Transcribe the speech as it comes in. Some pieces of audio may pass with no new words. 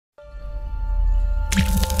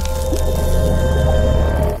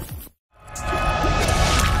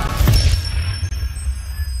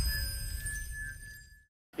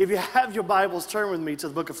you have your Bibles, turn with me to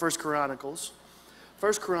the book of 1 Chronicles.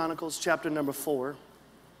 1 Chronicles chapter number 4.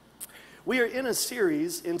 We are in a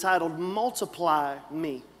series entitled Multiply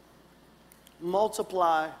Me.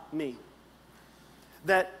 Multiply Me.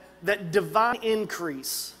 That divine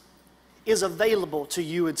increase is available to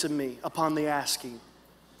you and to me upon the asking.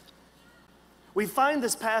 We find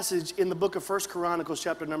this passage in the book of 1 Chronicles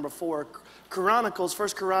chapter number 4. 1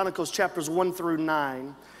 Chronicles chapters 1 through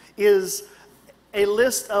 9 is a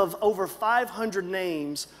list of over 500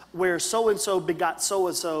 names where so-and-so begot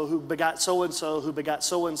so-and-so, who begot so-and-so, who begot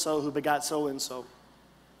so-and-so, who begot so-and-so.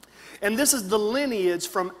 And this is the lineage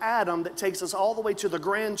from Adam that takes us all the way to the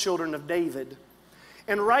grandchildren of David.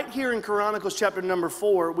 And right here in Chronicles chapter number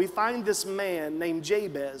 4, we find this man named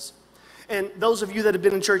Jabez. And those of you that have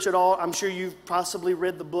been in church at all, I'm sure you've possibly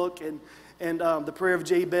read the book and the prayer of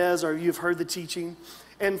Jabez, or you've heard the teaching.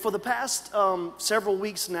 And for the past several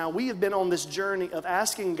weeks now, we have been on this journey of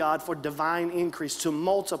asking God for divine increase to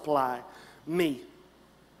multiply me.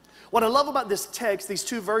 What I love about this text, these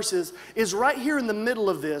two verses, is right here in the middle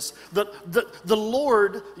of this, the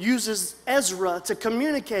Lord uses Ezra to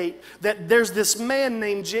communicate that there's this man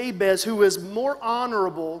named Jabez who is more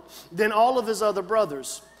honorable than all of his other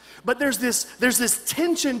brothers. But there's this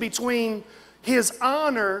tension between his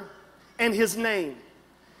honor and his name.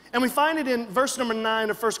 And we find it in verse number 9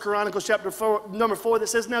 of 1 Chronicles chapter 4, number 4 that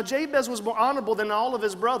says, "Now Jabez was more honorable than all of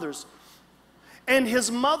his brothers. And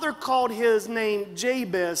his mother called his name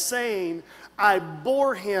Jabez, saying, I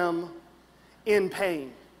bore him in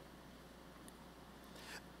pain."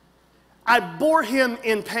 I bore him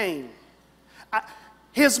in pain.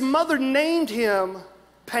 His mother named him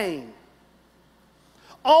Pain.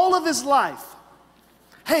 All of his life,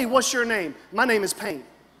 "Hey, what's your name?" "My name is Pain."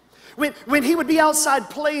 When he would be outside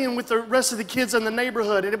playing with the rest of the kids in the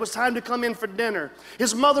neighborhood and it was time to come in for dinner,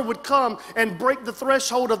 his mother would come and break the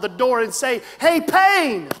threshold of the door and say, "Hey,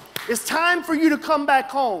 Pain, it's time for you to come back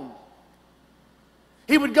home."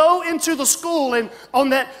 He would go into the school, and on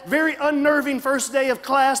that very unnerving first day of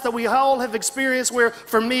class that we all have experienced, where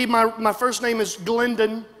for me, my first name is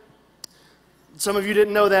Glendon. Some of you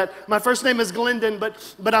didn't know that. My first name is Glendon, but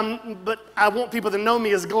I want people to know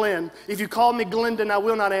me as Glenn. If you call me Glendon, I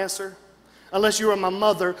will not answer unless you are my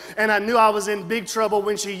mother. And I knew I was in big trouble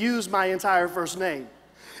when she used my entire first name.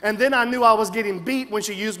 And then I knew I was getting beat when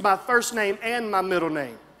she used my first name and my middle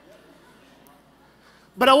name.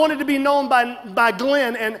 But I wanted to be known by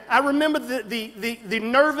Glenn, and I remember the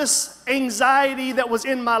nervous anxiety that was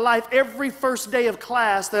in my life every first day of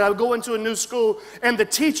class that I would go into a new school, and the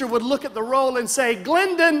teacher would look at the roll and say,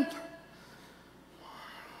 "Glendon."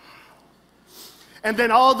 And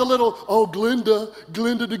then all the little, "Oh, Glenda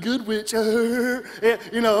the good witch,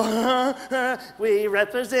 we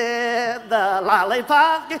represent the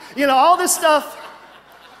lollipop," all this stuff.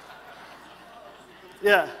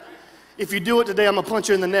 Yeah. If you do it today, I'm going to punch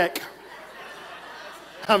you in the neck.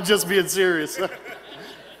 I'm just being serious.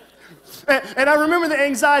 And I remember the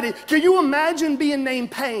anxiety. Can you imagine being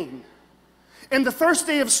named Pain? And the first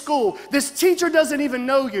day of school, this teacher doesn't even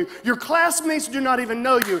know you. Your classmates do not even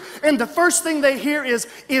know you. And the first thing they hear is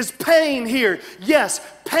Pain here? Yes,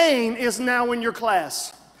 Pain is now in your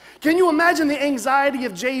class. Can you imagine the anxiety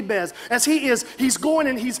of Jabez as he's going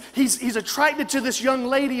and he's attracted to this young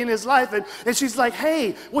lady in his life, and she's like,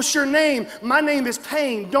 "Hey, what's your name?" "My name is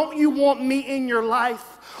Pain. Don't you want me in your life?"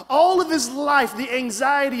 All of his life, the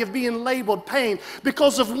anxiety of being labeled Pain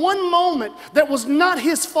because of one moment that was not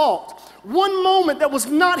his fault. One moment that was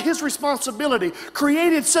not his responsibility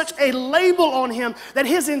created such a label on him that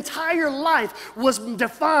his entire life was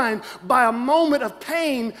defined by a moment of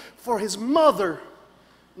pain for his mother.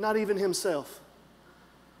 Not even himself.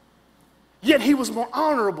 Yet he was more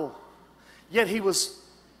honorable. Yet he was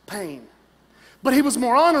pain. But he was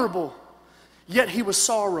more honorable. Yet he was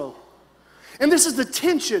sorrow. And this is the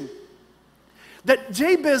tension that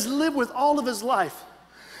Jabez lived with all of his life,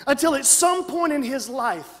 until at some point in his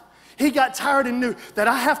life, he got tired and knew that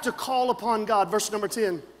I have to call upon God. Verse number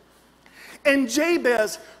 10. And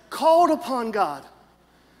Jabez called upon God.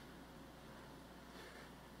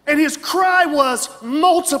 And his cry was,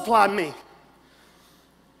 "Multiply me."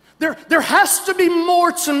 There has to be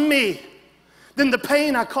more to me than the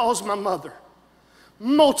pain I caused my mother.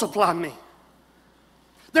 Multiply me.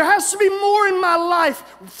 There has to be more in my life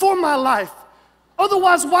for my life.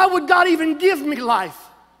 Otherwise, why would God even give me life?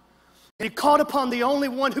 He called upon the only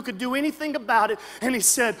one who could do anything about it, and he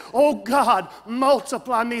said, "Oh God,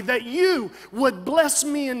 multiply me, that you would bless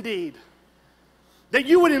me indeed. That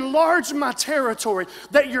you would enlarge my territory,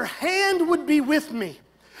 that your hand would be with me,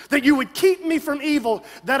 that you would keep me from evil,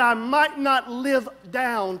 that I might not live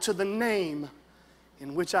down to the name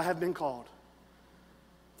in which I have been called,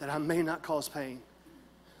 that I may not cause pain.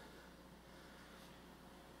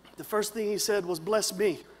 The first thing he said was, bless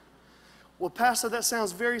me. Well, Pastor, that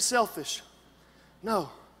sounds very selfish. No,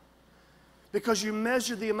 because you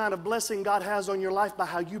measure the amount of blessing God has on your life by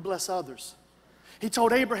how you bless others. He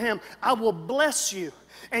told Abraham, I will bless you,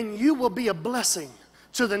 and you will be a blessing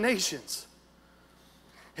to the nations.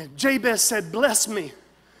 And Jabez said, bless me.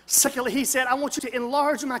 Secondly, he said, I want you to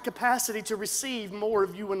enlarge my capacity to receive more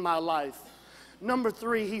of you in my life. Number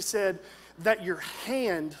 3, he said, that your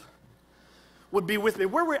hand would be with me.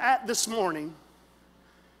 Where we're at this morning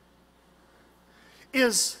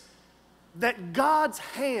is that God's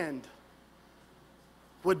hand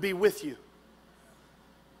would be with you.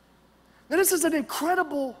 Now, this is an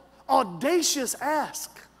incredible, audacious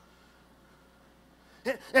ask.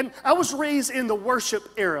 And I was raised in the worship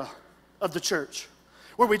era of the church,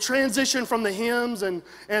 where we transitioned from the hymns and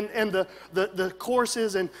the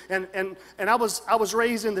courses, and I was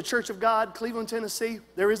raised in the Church of God, Cleveland, Tennessee.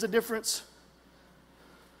 There is a difference.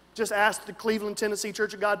 Just ask the Cleveland, Tennessee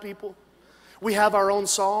Church of God people. We have our own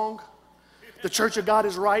song. The Church of God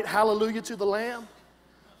is right. Hallelujah to the Lamb.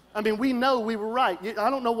 I mean, we know we were right. I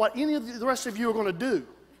don't know what any of the rest of you are going to do.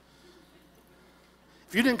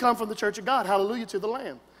 If you didn't come from the Church of God, hallelujah to the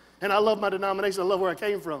Lamb. And I love my denomination. I love where I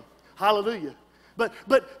came from. Hallelujah. But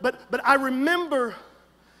I remember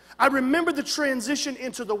the transition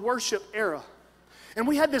into the worship era. And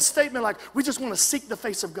we had this statement like, we just want to seek the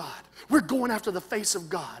face of God. We're going after the face of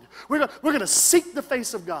God. We're going to seek the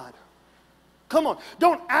face of God. Come on,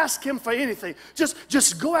 don't ask him for anything.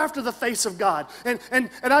 Just go after the face of God. And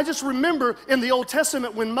I just remember in the Old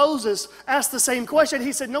Testament when Moses asked the same question,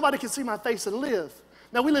 he said, nobody can see my face and live.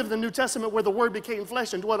 Now, we live in the New Testament where the Word became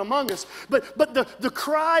flesh and dwelt among us. But the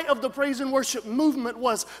cry of the praise and worship movement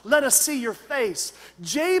was, let us see your face.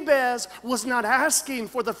 Jabez was not asking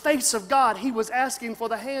for the face of God. He was asking for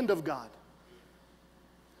the hand of God.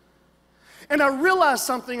 And I realized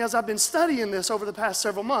something as I've been studying this over the past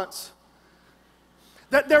several months,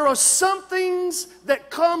 that there are some things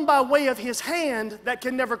that come by way of his hand that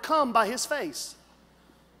can never come by his face.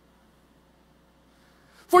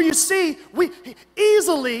 For you see,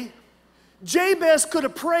 Jabez could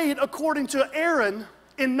have prayed according to Aaron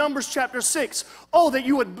in Numbers chapter 6. Oh, that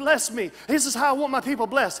you would bless me. This is how I want my people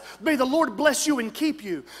blessed. May the Lord bless you and keep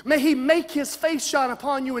you. May he make his face shine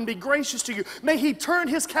upon you and be gracious to you. May he turn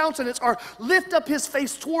his countenance or lift up his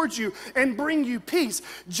face towards you and bring you peace.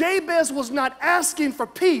 Jabez was not asking for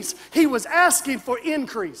peace. He was asking for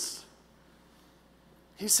increase.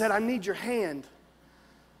 He said, I need your hand.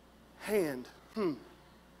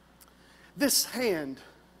 This hand.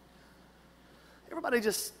 Everybody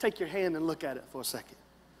just take your hand and look at it for a second.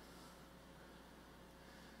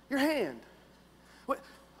 Your hand.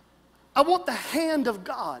 I want the hand of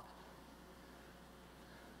God.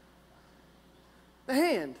 The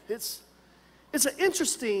hand. It's an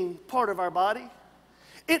interesting part of our body.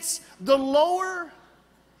 It's the lower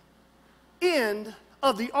end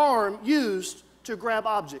of the arm used to grab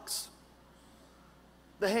objects.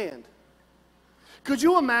 The hand. Could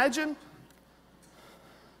you imagine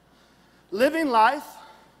living life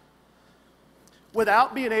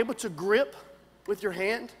without being able to grip with your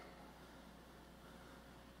hand?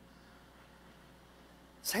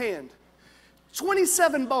 His hand.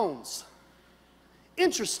 27 bones.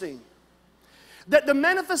 Interesting that the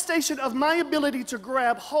manifestation of my ability to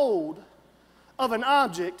grab hold of an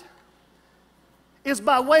object is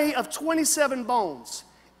by way of 27 bones.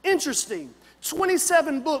 Interesting.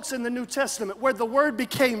 27 books in the New Testament where the Word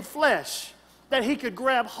became flesh, that he could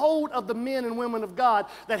grab hold of the men and women of God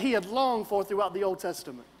that he had longed for throughout the Old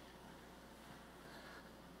Testament.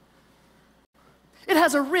 It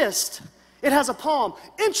has a wrist. It has a palm.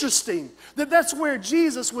 Interesting that that's where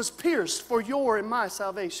Jesus was pierced for your and my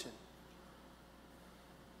salvation.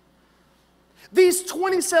 These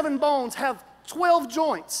 27 bones have 12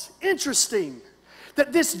 joints. Interesting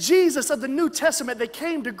that this Jesus of the New Testament that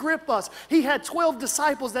came to grip us, he had 12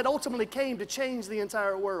 disciples that ultimately came to change the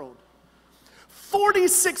entire world.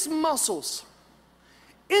 46 muscles.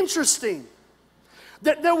 Interesting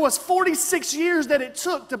that there was 46 years that it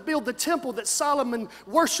took to build the temple that Solomon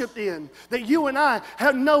worshiped in, that you and I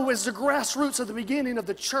know as the grassroots of the beginning of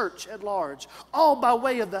the church at large, all by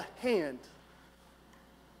way of the hand.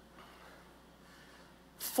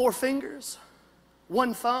 4 fingers,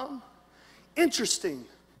 1 thumb. Interesting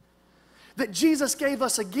that Jesus gave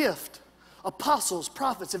us a gift, apostles,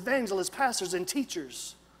 prophets, evangelists, pastors, and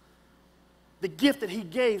teachers. The gift that he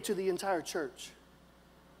gave to the entire church.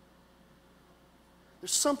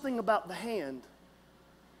 There's something about the hand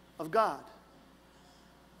of God.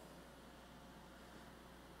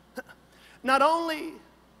 Not only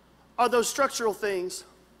are those structural things,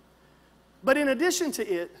 but in addition to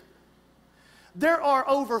it, there are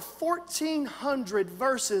over 1,400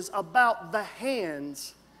 verses about the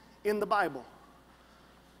hands in the Bible.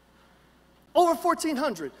 Over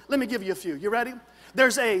 1,400. Let me give you a few. You ready?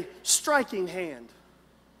 There's a striking hand.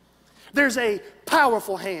 There's a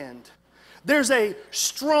powerful hand. There's a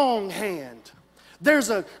strong hand. There's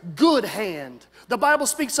a good hand. The Bible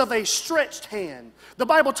speaks of a stretched hand. The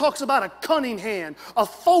Bible talks about a cunning hand, a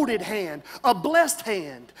folded hand, a blessed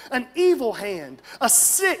hand, an evil hand, a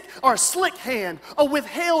sick or slick hand, a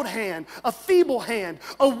withheld hand, a feeble hand,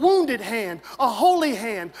 a wounded hand, a holy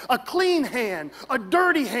hand, a clean hand, a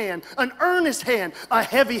dirty hand, an earnest hand, a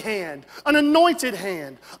heavy hand, an anointed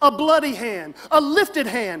hand, a bloody hand, a lifted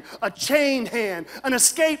hand, a chained hand, an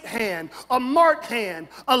escaped hand, a marked hand,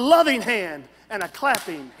 a loving hand, and a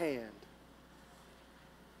clapping hand.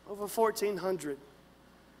 Over 1,400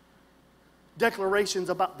 declarations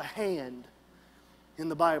about the hand in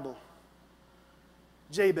the Bible.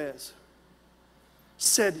 Jabez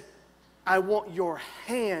said, I want your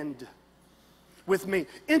hand with me.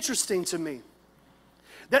 Interesting to me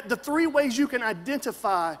that the three ways you can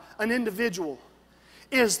identify an individual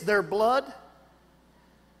is their blood,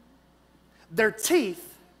 their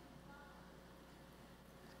teeth,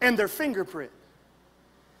 and their fingerprint.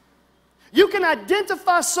 You can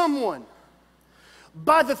identify someone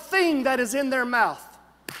by the thing that is in their mouth,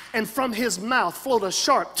 and from his mouth flowed a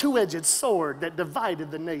sharp two-edged sword that divided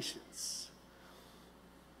the nations.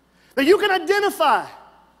 That you can identify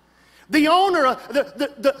the owner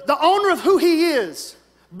of who he is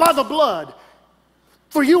by the blood.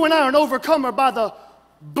 For you and I are an overcomer by the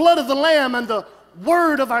blood of the Lamb and the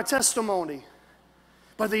word of our testimony.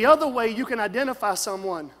 But the other way you can identify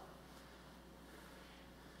someone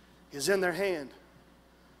is in their hand.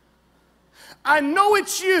 I know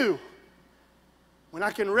it's you when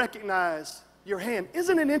I can recognize your hand.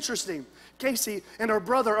 Isn't it interesting? Casey and her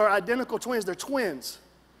brother are identical twins. They're twins.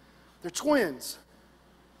 They're twins.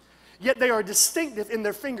 Yet they are distinctive in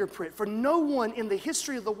their fingerprint. For no one in the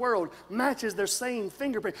history of the world matches their same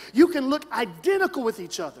fingerprint. You can look identical with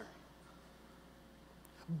each other,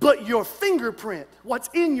 but your fingerprint, what's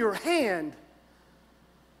in your hand,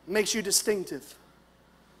 makes you distinctive.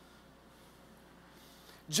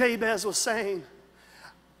 Jabez was saying,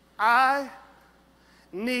 I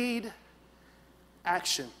need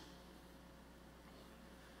action.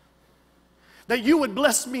 That you would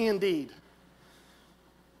bless me indeed.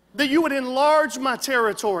 That you would enlarge my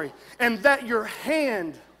territory, and that your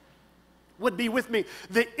hand would be with me.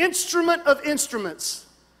 The instrument of instruments,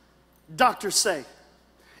 doctors say,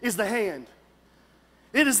 is the hand.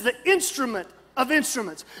 It is the instrument of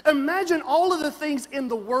instruments. Imagine all of the things in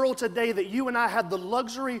the world today that you and I have the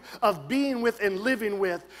luxury of being with and living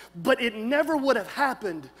with, but it never would have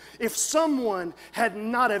happened if someone had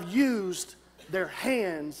not have used their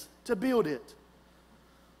hands to build it.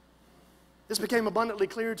 This became abundantly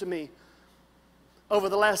clear to me over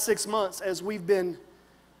the last 6 months as we've been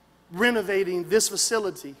renovating this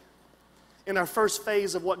facility in our first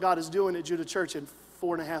phase of what God is doing at Judah Church in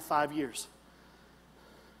 4.5, 5 years.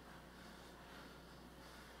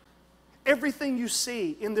 Everything you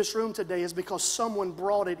see in this room today is because someone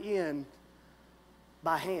brought it in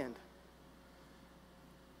by hand.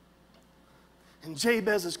 And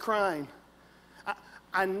Jabez is crying,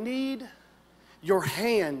 I need your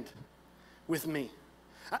hand with me.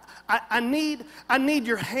 I need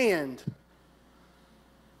your hand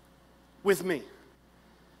with me.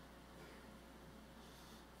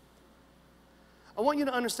 I want you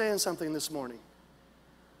to understand something this morning.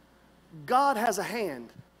 God has a hand.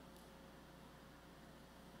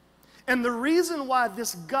 And the reason why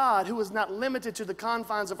this God, who is not limited to the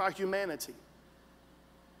confines of our humanity,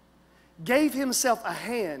 gave himself a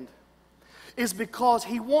hand is because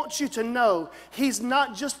he wants you to know he's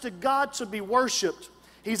not just a God to be worshiped,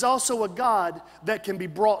 he's also a God that can be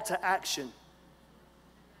brought to action.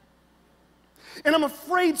 And I'm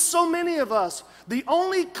afraid so many of us, the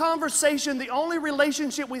only conversation, the only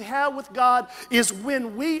relationship we have with God is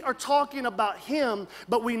when we are talking about him,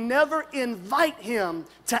 but we never invite him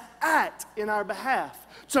to act in our behalf,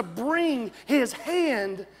 to bring his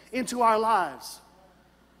hand into our lives.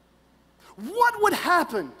 What would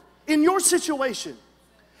happen in your situation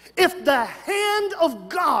if the hand of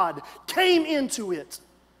God came into it?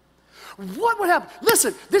 What would happen?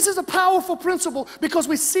 Listen, this is a powerful principle because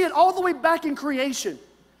we see it all the way back in creation.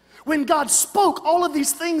 When God spoke all of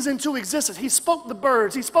these things into existence, He spoke the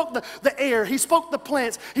birds, He spoke the air, He spoke the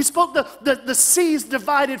plants, He spoke the seas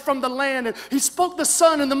divided from the land, and He spoke the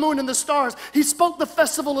sun and the moon and the stars. He spoke the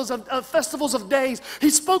festivals of days.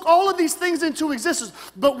 He spoke all of these things into existence.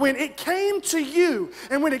 But when it came to you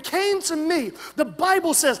and when it came to me, the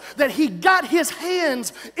Bible says that He got His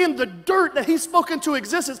hands in the dirt that He spoke into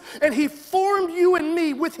existence, and He formed you and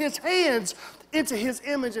me with His hands into His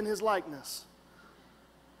image and His likeness.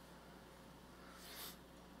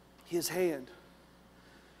 His hand.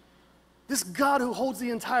 This God who holds the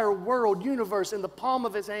entire world, universe in the palm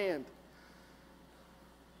of His hand.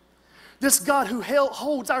 This God who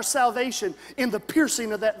holds our salvation in the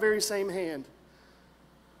piercing of that very same hand.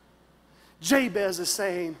 Jabez is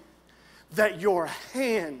saying that your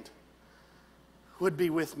hand would be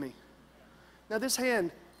with me. Now this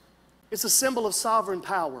hand, it's a symbol of sovereign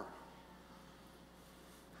power.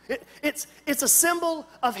 It's a symbol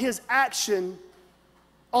of His action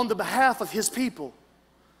on the behalf of His people,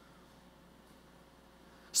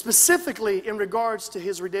 specifically in regards to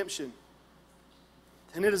His redemption.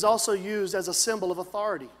 And it is also used as a symbol of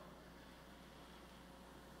authority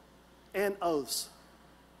and oaths.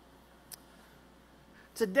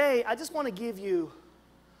 Today, I just want to give you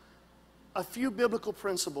a few biblical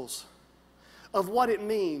principles of what it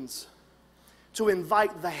means to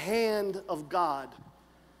invite the hand of God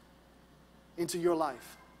into your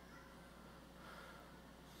life.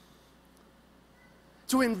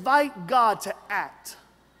 To invite God to act.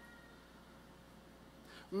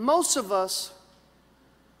 Most of us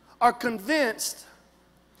are convinced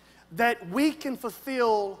that we can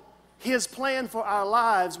fulfill His plan for our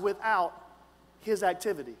lives without His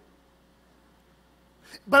activity.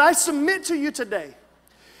 But I submit to you today,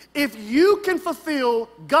 if you can fulfill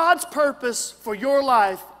God's purpose for your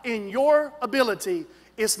life in your ability,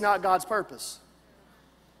 it's not God's purpose.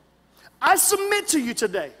 I submit to you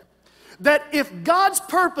today that if God's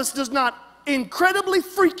purpose does not incredibly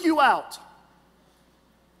freak you out,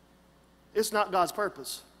 it's not God's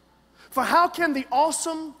purpose. For how can the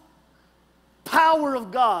awesome power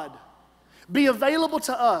of God be available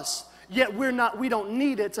to us, yet we don't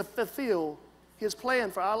need it to fulfill His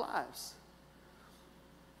plan for our lives?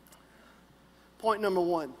 Point number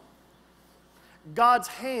one, God's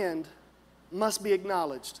hand must be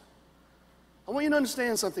acknowledged. I want you to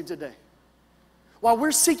understand something today. While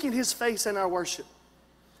we're seeking His face in our worship,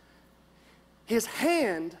 His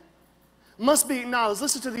hand must be acknowledged.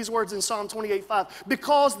 Listen to these words in Psalm 28:5.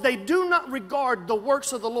 Because they do not regard the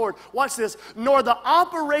works of the Lord, watch this, nor the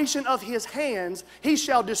operation of His hands, He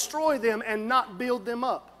shall destroy them and not build them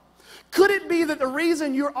up. Could it be that the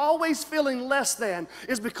reason you're always feeling less than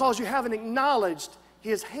is because you haven't acknowledged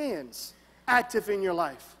His hands active in your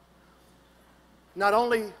life? Not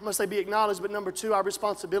only must they be acknowledged, but number two, our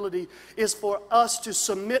responsibility is for us to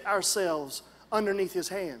submit ourselves underneath His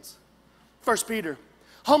hands. 1 Peter,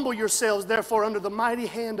 humble yourselves therefore under the mighty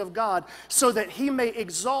hand of God, so that He may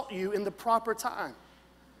exalt you in the proper time.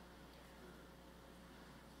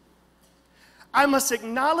 I must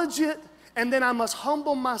acknowledge it, and then I must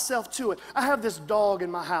humble myself to it. I have this dog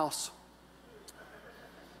in my house.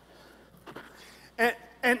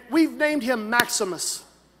 And we've named him Maximus.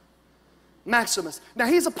 Maximus. Now,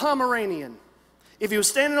 he's a Pomeranian. If he was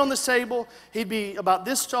standing on this table, he'd be about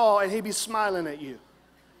this tall, and he'd be smiling at you.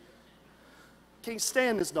 Can't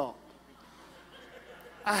stand this dog.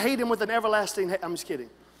 I hate him with an everlasting hate. I'm just kidding.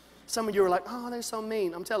 Some of you are like, oh, they're so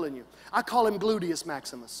mean. I'm telling you. I call him Gluteus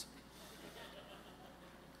Maximus.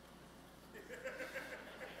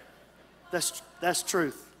 That's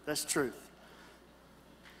truth. That's truth.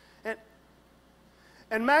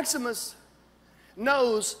 And Maximus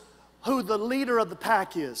knows who the leader of the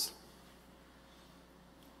pack is.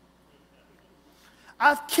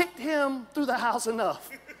 I've kicked him through the house enough.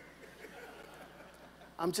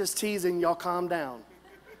 I'm just teasing, y'all calm down.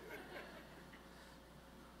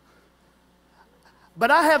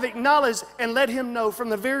 But I have acknowledged and let him know from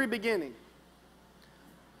the very beginning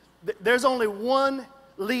there's only one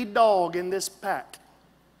lead dog in this pack,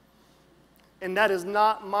 and that is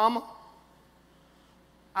not Mama.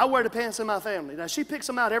 I wear the pants in my family. Now, she picks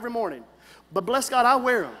them out every morning, but bless God, I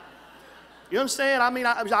wear them. You understand? I mean,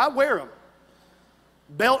 I wear them,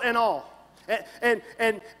 belt and all. And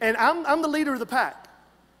I'm the leader of the pack,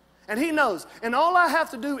 and he knows. And all I have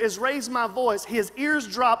to do is raise my voice. His ears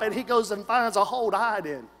drop, and he goes and finds a hole to hide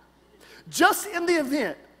in, just in the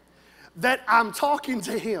event that I'm talking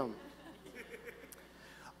to him.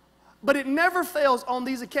 But it never fails on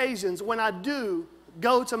these occasions when I do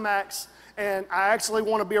go to Max and I actually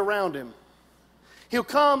want to be around him. He'll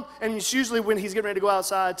come, and it's usually when he's getting ready to go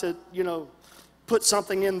outside to, put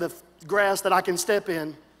something in the grass that I can step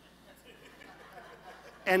in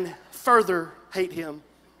and further hate him.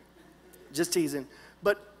 Just teasing.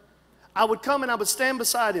 But I would come and I would stand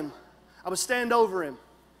beside him. I would stand over him.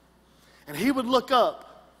 And he would look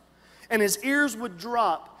up and his ears would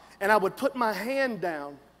drop and I would put my hand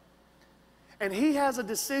down. And he has a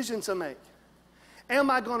decision to make.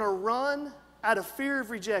 Am I going to run out of fear of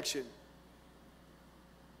rejection?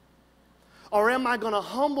 Or am I going to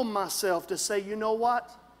humble myself to say, you know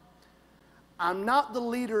what? I'm not the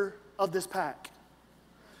leader of this pack.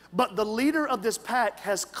 But the leader of this pack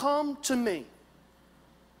has come to me.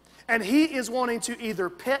 And he is wanting to either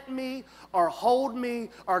pet me or hold me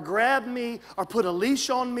or grab me or put a leash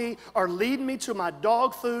on me or lead me to my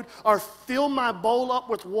dog food or fill my bowl up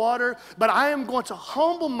with water. But I am going to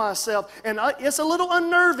humble myself. And it's a little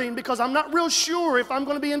unnerving because I'm not real sure if I'm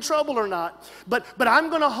going to be in trouble or not. But I'm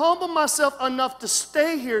going to humble myself enough to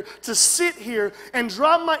stay here, to sit here and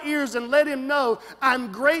drop my ears and let him know I'm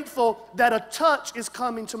grateful that a touch is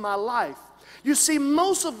coming to my life. You see,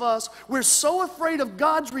 most of us, we're so afraid of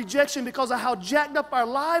God's rejection because of how jacked up our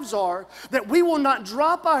lives are that we will not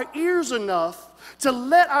drop our ears enough to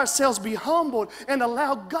let ourselves be humbled and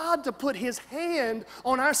allow God to put his hand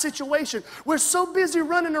on our situation. We're so busy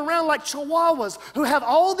running around like chihuahuas who have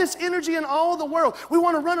all this energy in all the world. We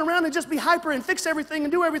want to run around and just be hyper and fix everything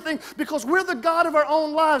and do everything because we're the God of our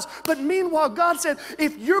own lives. But meanwhile, God said,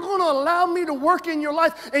 if you're going to allow me to work in your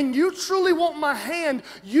life and you truly want my hand,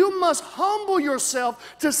 you must humble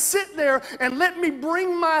yourself to sit there and let me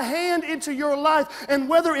bring my hand into your life. And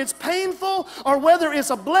whether it's painful or whether it's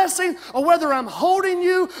a blessing or whether I'm holding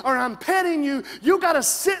you or I'm petting you, you got to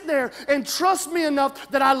sit there and trust me enough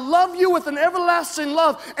that I love you with an everlasting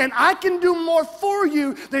love and I can do more for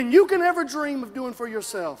you than you can ever dream of doing for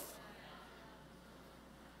yourself.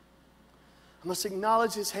 I must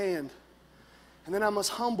acknowledge his hand and then I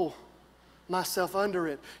must humble myself under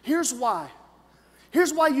it. Here's why.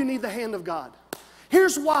 Here's why you need the hand of God.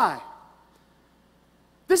 Here's why.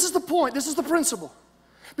 This is the point. This is the principle.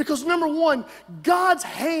 Because number one, God's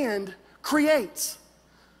hand creates.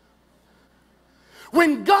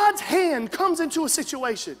 When God's hand comes into a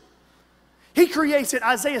situation, he creates it.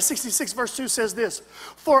 Isaiah 66 verse 2 says this,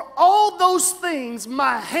 for all those things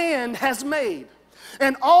my hand has made.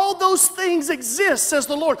 And all those things exist, says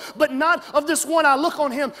the Lord, but not of this one. I look on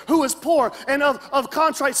him who is poor and of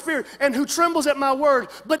contrite spirit and who trembles at my word.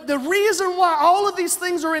 But the reason why all of these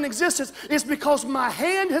things are in existence is because my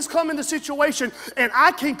hand has come in the situation and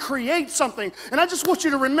I can create something. And I just want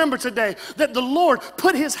you to remember today that the Lord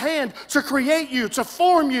put his hand to create you, to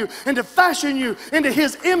form you, and to fashion you into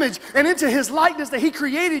his image and into his likeness, that he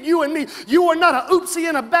created you and me. You are not a oopsie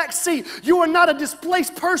in a back seat. You are not a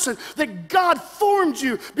displaced person. That God formed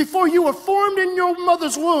you before you were formed in your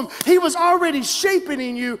mother's womb. He was already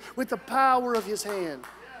shaping you with the power of his hand.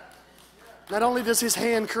 Not only does his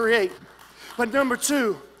hand create, but number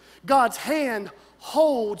two, God's hand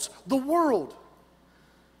holds the world.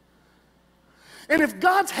 And if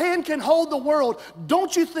God's hand can hold the world,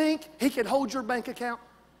 don't you think he can hold your bank account?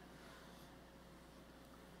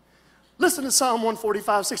 Listen to Psalm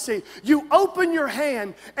 145:16. You open your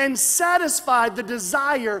hand and satisfy the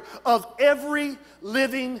desire of every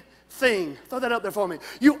living thing. Throw that up there for me.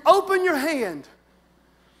 You open your hand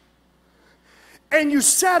and you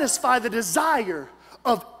satisfy the desire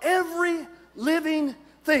of every living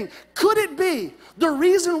thing. Could it be the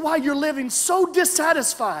reason why you're living so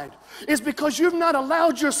dissatisfied is because you've not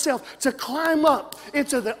allowed yourself to climb up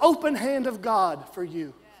into the open hand of God for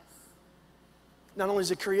you? Not only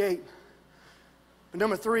does it create, but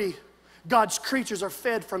number three, God's creatures are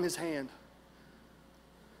fed from his hand.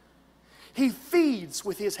 He feeds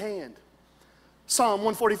with his hand. Psalm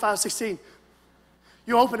 145:16.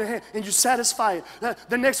 You open a hand and you satisfy it.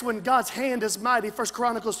 The next one, God's hand is mighty. 1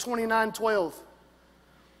 Chronicles 29:12.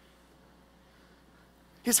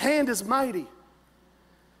 His hand is mighty.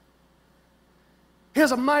 He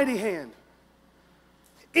has a mighty hand.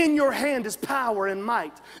 In your hand is power and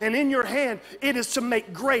might. And in your hand, it is to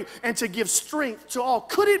make great and to give strength to all.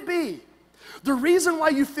 Could it be the reason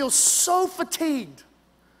why you feel so fatigued,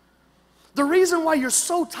 the reason why you're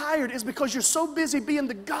so tired is because you're so busy being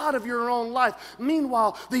the God of your own life?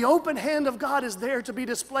 Meanwhile, the open hand of God is there to be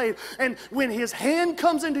displayed. And when his hand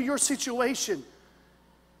comes into your situation,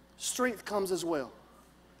 strength comes as well.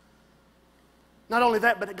 Not only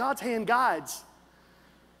that, but God's hand guides.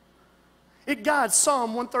 It guides.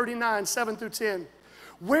 Psalm 139:7-10.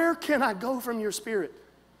 Where can I go from your spirit?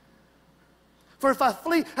 For if I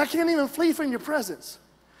flee, I can't even flee from your presence.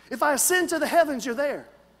 If I ascend to the heavens, you're there.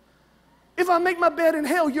 If I make my bed in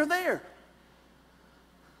hell, you're there.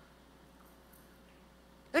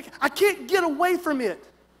 I can't get away from it.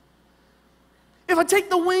 If I take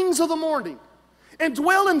the wings of the morning and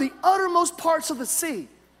dwell in the uttermost parts of the sea,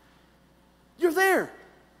 you're there.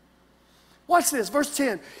 Watch this, verse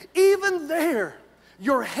 10. Even there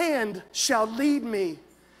your hand shall lead me,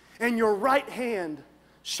 and your right hand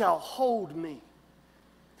shall hold me.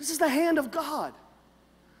 This is the hand of God.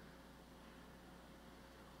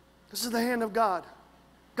 This is the hand of God.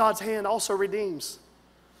 God's hand also redeems.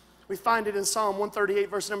 We find it in Psalm 138,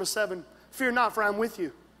 verse number 7. Fear not, for I am with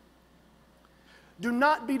you. Do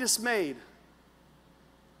not be dismayed.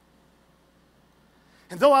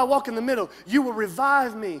 And though I walk in the middle, you will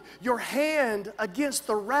revive me. Your hand against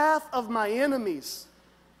the wrath of my enemies,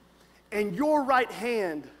 and your right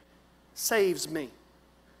hand saves me.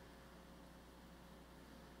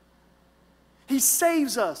 He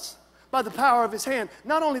saves us by the power of His hand.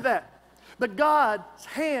 Not only that, but God's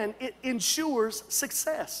hand, it ensures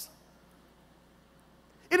success.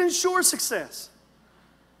 It ensures success.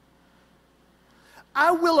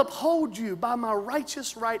 I will uphold you by my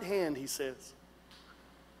righteous right hand, He says.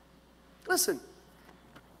 Listen,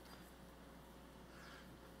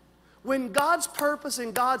 when God's purpose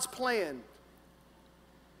and God's plan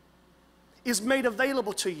is made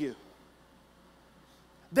available to you,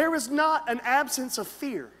 there is not an absence of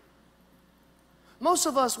fear. Most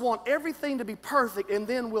of us want everything to be perfect and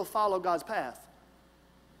then we'll follow God's path.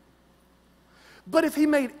 But if He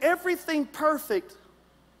made everything perfect,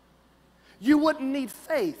 you wouldn't need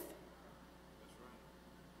faith.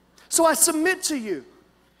 So I submit to you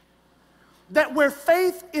that where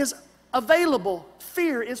faith is available,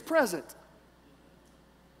 fear is present.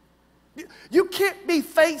 You can't be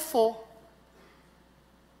faithful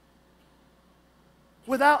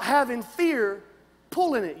without having fear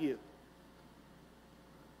pulling at you.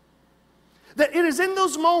 That it is in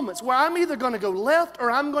those moments where I'm either going to go left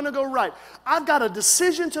or I'm going to go right. I've got a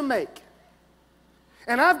decision to make.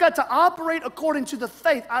 And I've got to operate according to the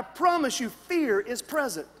faith. I promise you, fear is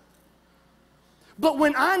present. But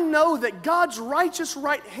when I know that God's righteous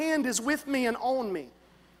right hand is with me and on me,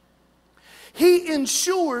 He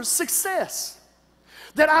ensures success.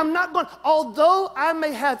 That I'm not going, although I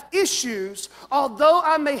may have issues, although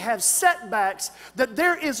I may have setbacks, that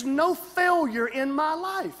there is no failure in my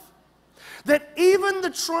life. That even the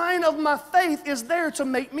trying of my faith is there to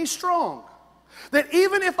make me strong. That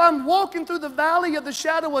even if I'm walking through the valley of the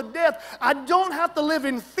shadow of death, I don't have to live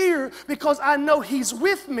in fear because I know He's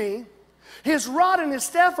with me. His rod and His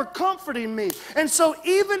staff are comforting me. And so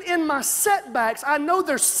even in my setbacks, I know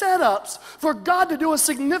there's setups for God to do a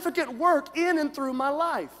significant work in and through my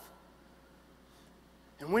life.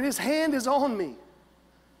 And when His hand is on me,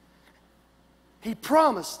 He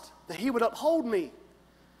promised that He would uphold me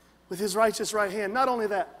with His righteous right hand. Not only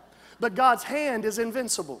that, but God's hand is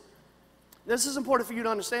invincible. This is important for you to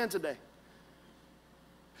understand today.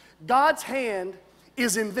 God's hand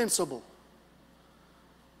is invincible.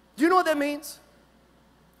 Do you know what that means?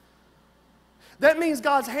 That means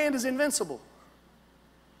God's hand is invincible.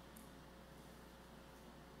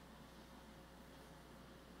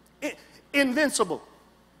 Invincible.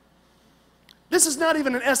 This is not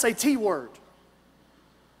even an SAT word.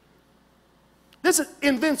 This is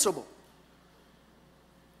invincible.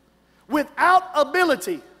 Without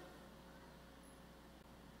ability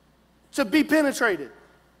to be penetrated.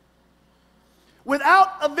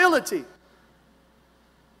 Without ability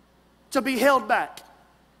to be held back.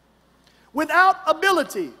 Without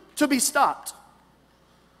ability to be stopped.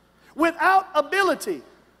 Without ability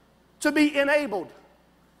to be enabled.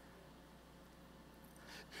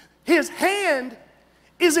 His hand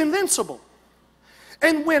is invincible.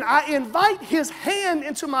 And when I invite His hand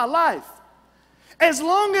into my life, as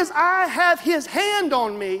long as I have His hand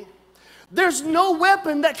on me, there's no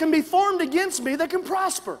weapon that can be formed against me that can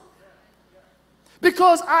prosper.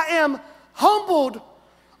 Because I am humbled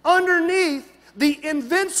underneath the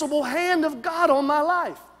invincible hand of God on my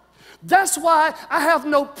life. That's why I have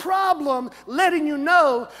no problem letting you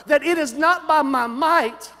know that it is not by my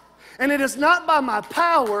might and it is not by my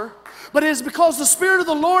power, but it is because the Spirit of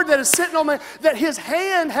the Lord that is sitting on me, that His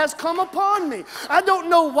hand has come upon me. I don't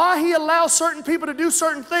know why He allows certain people to do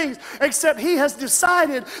certain things, except He has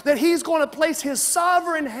decided that He's going to place His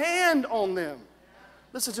sovereign hand on them.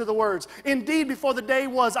 Listen to the words. Indeed, before the day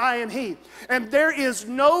was, I am He. And there is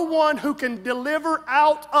no one who can deliver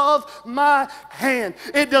out of my hand.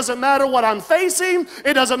 It doesn't matter what I'm facing.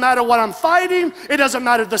 It doesn't matter what I'm fighting. It doesn't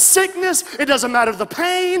matter the sickness. It doesn't matter the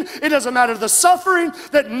pain. It doesn't matter the suffering.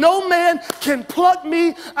 That no man can pluck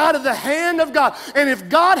me out of the hand of God. And if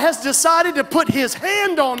God has decided to put His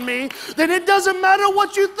hand on me, then it doesn't matter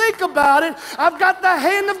what you think about it. I've got the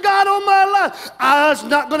hand of God on my life. I was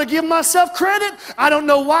not going to give myself credit. I don't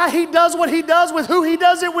know why He does what He does with who He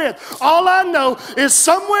does it with. All I know is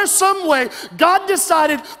somewhere, some way, God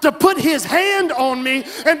decided to put His hand on me,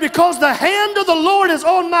 and because the hand of the Lord is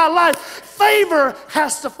on my life, favor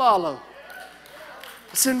has to follow.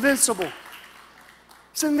 It's invincible.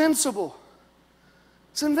 It's invincible.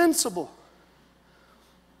 It's invincible.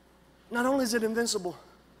 Not only is it invincible,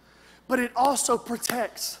 but it also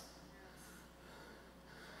protects.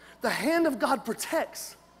 The hand of God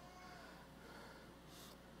protects.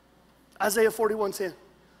 Isaiah 41:10.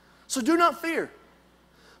 So do not fear,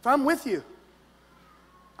 for I'm with you.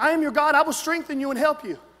 I am your God. I will strengthen you and help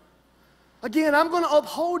you. Again, I'm going to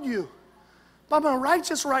uphold you by my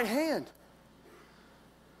righteous right hand.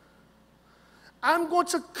 I'm going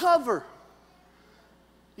to cover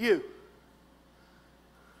you.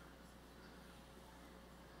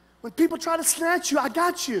 When people try to snatch you, I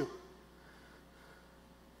got you.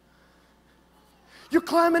 You're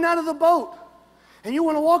climbing out of the boat, and you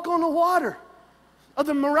want to walk on the water of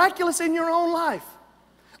the miraculous in your own life.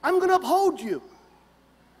 I'm going to uphold you.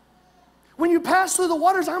 When you pass through the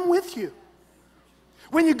waters, I'm with you.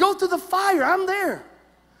 When you go through the fire, I'm there.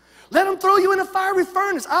 Let them throw you in a fiery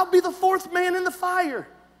furnace. I'll be the fourth man in the fire.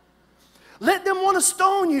 Let them want to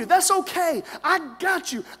stone you. That's okay. I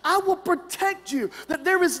got you. I will protect you. That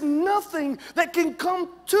there is nothing that can come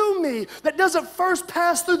to me that doesn't first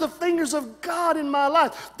pass through the fingers of God in my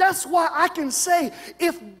life. That's why I can say,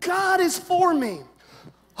 if God is for me,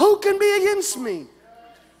 who can be against me?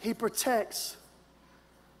 He protects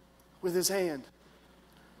with His hand.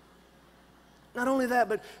 Not only that,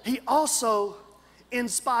 but He also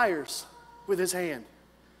inspires with His hand.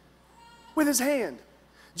 With His hand.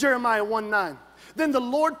 Jeremiah 1:9. Then the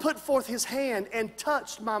Lord put forth His hand and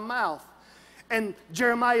touched my mouth. And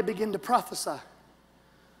Jeremiah began to prophesy.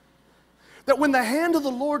 That when the hand of the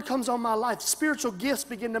Lord comes on my life, spiritual gifts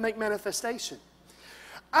begin to make manifestation.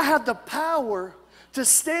 I have the power to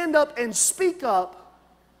stand up and speak up,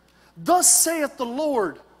 thus saith the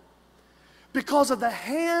Lord, because of the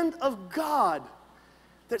hand of God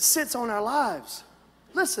that sits on our lives.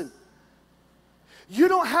 Listen. You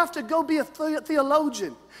don't have to go be a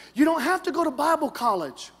theologian. You don't have to go to Bible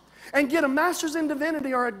college and get a master's in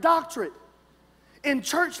divinity or a doctorate in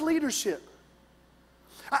church leadership.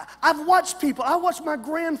 I've watched people. I watched my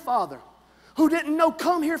grandfather who didn't know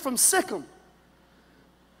come here from Sikkim.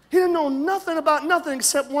 He didn't know nothing about nothing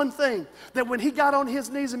except one thing, that when he got on his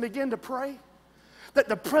knees and began to pray, that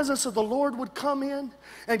the presence of the Lord would come in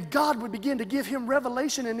and God would begin to give him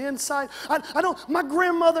revelation and insight. My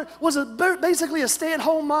grandmother was basically a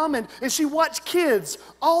stay-at-home mom, and she watched kids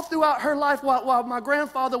all throughout her life while my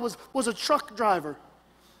grandfather was a truck driver.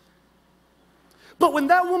 But when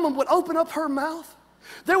that woman would open up her mouth,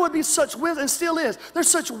 there would be such wisdom, and still is. There's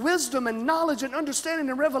such wisdom and knowledge and understanding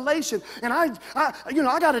and revelation. And I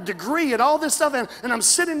got a degree and all this stuff, and I'm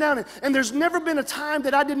sitting down, and there's never been a time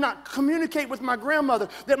that I did not communicate with my grandmother,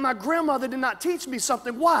 that my grandmother did not teach me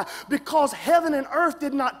something. Why? Because heaven and earth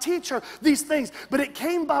did not teach her these things, but it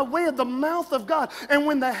came by way of the mouth of God. And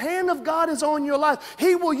when the hand of God is on your life,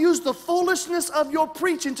 He will use the foolishness of your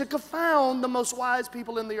preaching to confound the most wise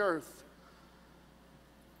people in the earth.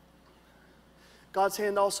 God's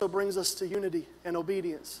hand also brings us to unity and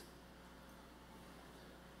obedience.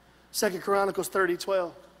 2 Chronicles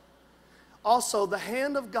 30:12. Also, the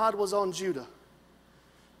hand of God was on Judah.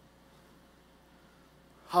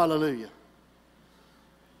 Hallelujah.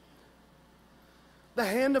 The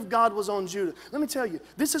hand of God was on Judah. Let me tell you,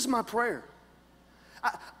 this is my prayer.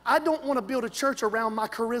 I don't want to build a church around my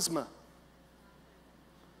charisma.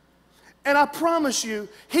 And I promise you,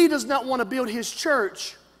 He does not want to build His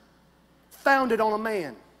church founded on a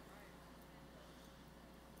man.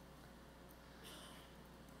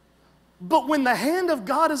 But when the hand of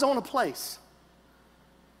God is on a place,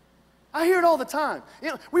 I hear it all the time. You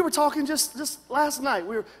know, we were talking just last night.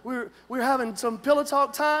 We were having some pillow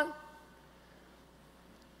talk time.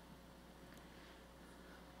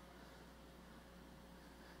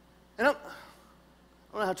 And I don't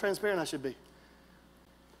know how transparent I should be.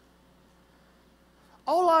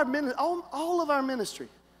 All of our ministry,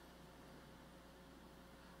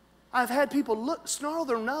 I've had people snarl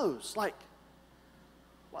their nose like,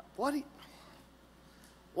 what?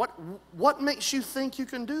 What makes you think you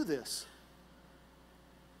can do this?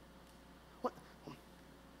 What?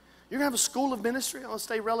 You're going to have a school of ministry? I want to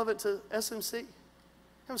stay relevant to SMC. You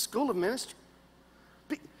have a school of ministry?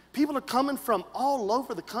 People are coming from all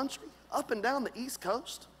over the country, up and down the East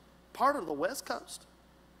Coast, part of the West Coast.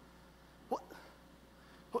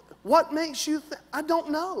 What makes you think? I don't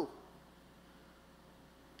know.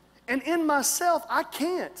 And in myself, I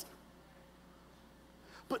can't.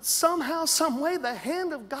 But somehow, some way, the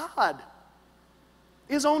hand of God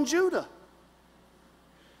is on Judah.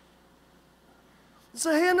 It's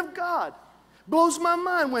the hand of God. Blows my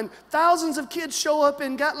mind when thousands of kids show up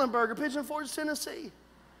in Gatlinburg or Pigeon Forge, Tennessee,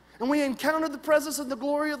 and we encounter the presence and the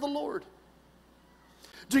glory of the Lord.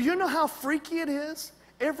 Do you know how freaky it is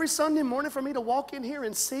every Sunday morning for me to walk in here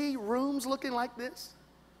and see rooms looking like this?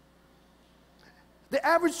 The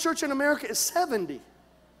average church in America is 70.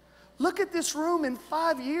 Look at this room in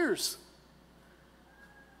 5 years.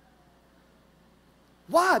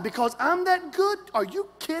 Why? Because I'm that good? Are you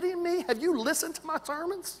kidding me? Have you listened to my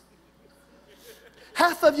sermons?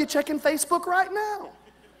 Half of you checking Facebook right now.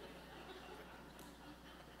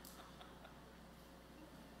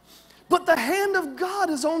 But the hand of God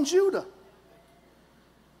is on Judah.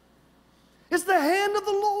 It's the hand of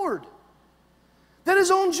the Lord that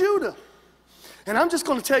is on Judah. And I'm just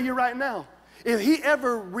going to tell you right now, if he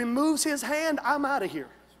ever removes his hand, I'm out of here.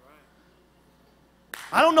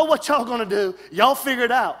 I don't know what y'all going to do. Y'all figure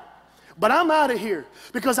it out. But I'm out of here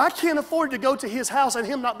because I can't afford to go to his house and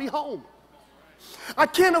him not be home. I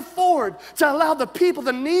can't afford to allow the people,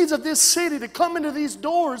 the needs of this city to come into these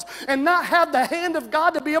doors and not have the hand of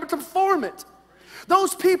God to be able to perform it.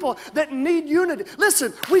 Those people that need unity.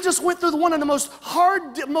 Listen, we just went through one of the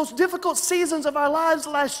most difficult seasons of our lives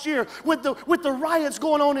last year with the riots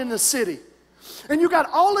going on in the city. And you got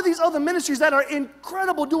all of these other ministries that are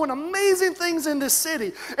incredible, doing amazing things in this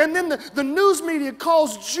city. And then the news media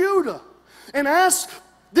calls Judah and asks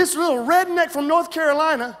this little redneck from North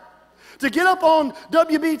Carolina to get up on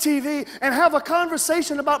WBTV and have a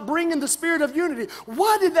conversation about bringing the spirit of unity.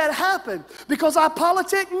 Why did that happen? Because I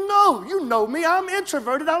politic? No, you know me. I'm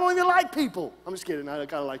introverted. I don't even like people. I'm just kidding. I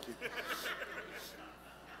kind of like you.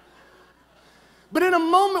 But in a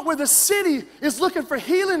moment where the city is looking for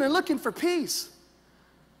healing and looking for peace,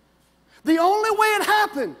 the only way it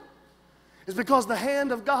happened is because the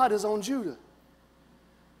hand of God is on Judah.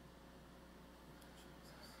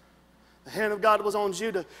 The hand of God was on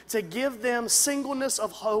Judah to give them singleness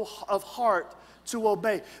of heart to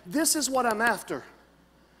obey. This is what I'm after.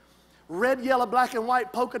 Red, yellow, black, and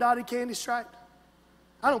white, polka dotted, candy striped.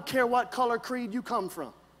 I don't care what color creed you come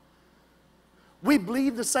from. We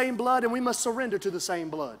bleed the same blood and we must surrender to the same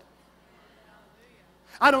blood.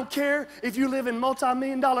 I don't care if you live in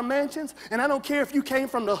multi-million-dollar mansions, and I don't care if you came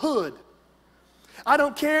from the hood. I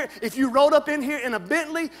don't care if you rode up in here in a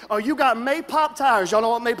Bentley or you got Maypop tires. Y'all know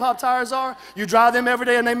what Maypop tires are? You drive them every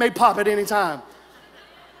day and they may pop at any time.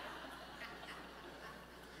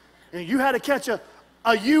 And you had to catch a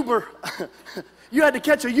Uber. You had to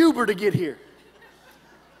catch a Uber to get here.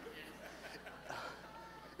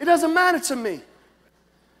 It doesn't matter to me.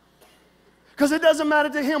 Because it doesn't matter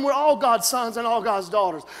to him. We're all God's sons and all God's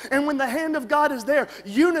daughters. And when the hand of God is there,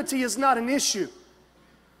 unity is not an issue.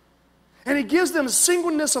 And he gives them a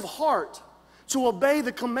singleness of heart to obey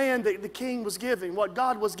the command that the king was giving, what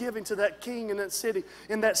God was giving to that king in that city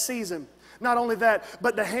in that season. Not only that,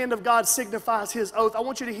 but the hand of God signifies his oath. I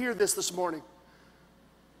want you to hear this morning.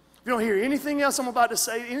 If you don't hear anything else I'm about to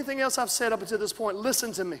say, anything else I've said up until this point,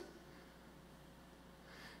 listen to me.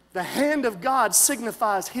 The hand of God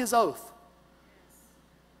signifies his oath.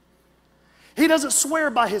 He doesn't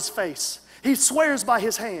swear by his face. He swears by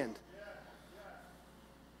his hand.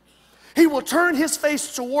 He will turn his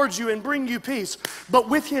face towards you and bring you peace. But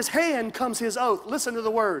with his hand comes his oath. Listen to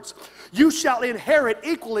the words. You shall inherit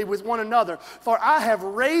equally with one another. For I have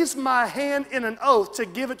raised my hand in an oath to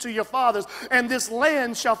give it to your fathers. And this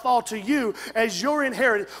land shall fall to you as your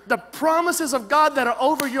inheritance. The promises of God that are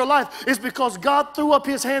over your life is because God threw up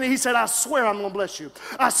his hand and he said, I swear I'm going to bless you.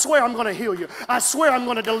 I swear I'm going to heal you. I swear I'm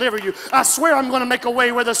going to deliver you. I swear I'm going to make a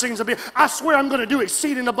way where there seems to be. I swear I'm going to do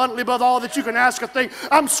exceeding abundantly above all that you can ask or think.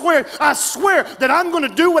 I swear that I'm going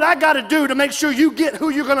to do what I got to do to make sure you get who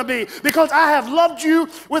you're going to be, because I have loved you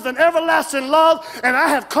with an everlasting love, and I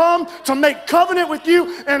have come to make covenant with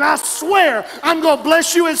you, and I swear I'm going to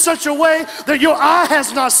bless you in such a way that your eye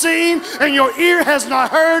has not seen and your ear has not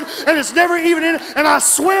heard, and it's never even in it. And I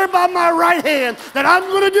swear by my right hand that I'm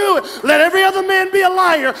going to do it. Let every other man be a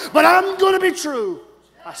liar, but I'm going to be true.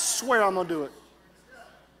 I swear I'm going to do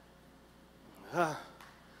it.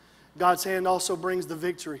 God's hand also brings the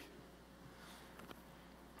victory.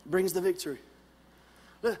 brings the victory.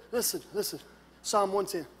 Listen. Psalm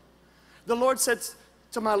 110. The Lord said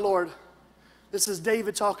to my Lord, this is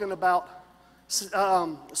David talking about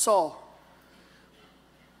Saul,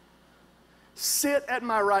 sit at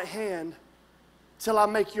my right hand till I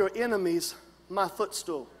make your enemies my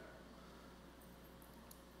footstool.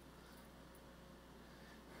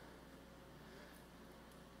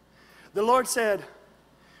 The Lord said,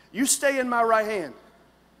 you stay in my right hand,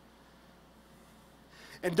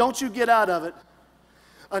 and don't you get out of it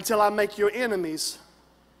until I make your enemies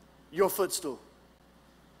your footstool.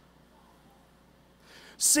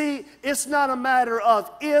 See, it's not a matter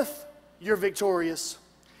of if you're victorious.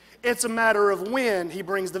 It's a matter of when he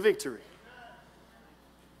brings the victory.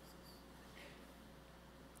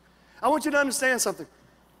 I want you to understand something.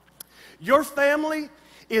 Your family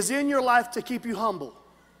is in your life to keep you humble.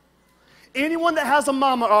 Anyone that has a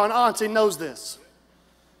mama or an auntie knows this.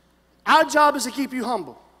 Our job is to keep you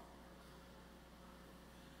humble.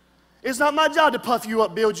 It's not my job to puff you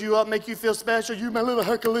up, build you up, make you feel special. You my little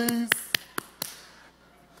Hercules.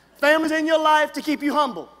 Family's in your life to keep you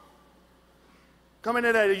humble. Come in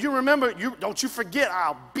today. You remember, don't you forget,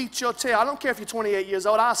 I'll beat your tail. I don't care if you're 28 years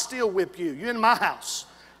old, I'll still whip you. You're in my house.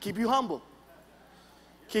 Keep you humble.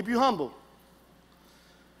 Keep you humble.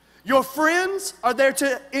 Your friends are there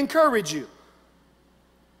to encourage you.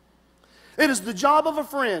 It is the job of a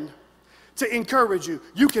friend to encourage you.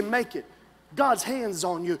 You can make it. God's hands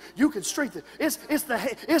on you. You can strengthen. It's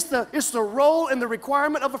the role and the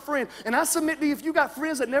requirement of a friend. And I submit to you, if you got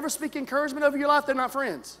friends that never speak encouragement over your life, they're not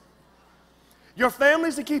friends. Your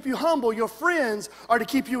family's to keep you humble. Your friends are to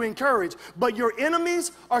keep you encouraged. But your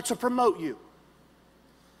enemies are to promote you.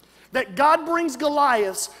 That God brings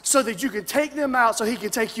Goliaths so that you can take them out so he can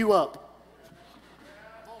take you up.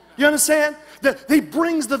 You understand? That he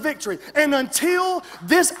brings the victory. And until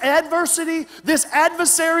this adversity, this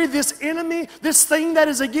adversary, this enemy, this thing that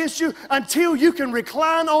is against you, until you can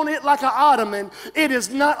recline on it like an ottoman, it is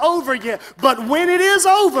not over yet. But when it is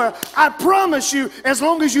over, I promise you, as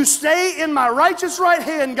long as you stay in my righteous right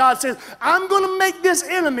hand, God says, I'm going to make this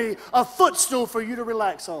enemy a footstool for you to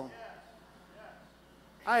relax on.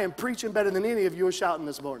 I am preaching better than any of you are shouting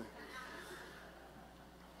this morning.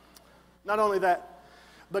 Not only that,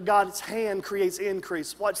 but God's hand creates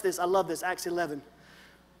increase. Watch this. I love this. Acts 11.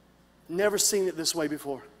 Never seen it this way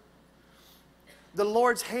before. The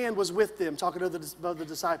Lord's hand was with them, talking to the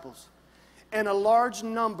disciples. And a large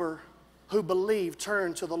number who believed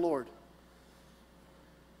turned to the Lord.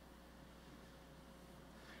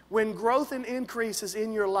 When growth and increase is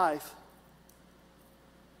in your life,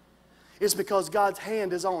 it's because God's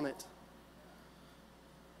hand is on it.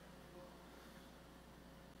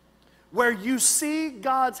 Where you see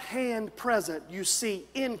God's hand present, you see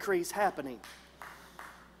increase happening.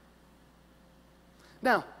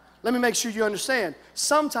 Now, let me make sure you understand.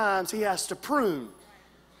 Sometimes he has to prune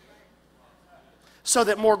so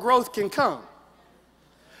that more growth can come.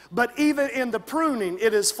 But even in the pruning,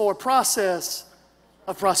 it is for a process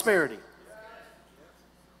of prosperity.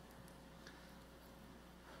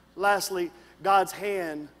 Lastly, God's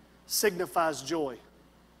hand signifies joy.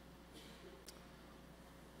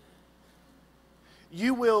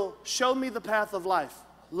 You will show me the path of life.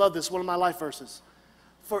 Love this, one of my life verses.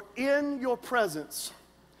 For in your presence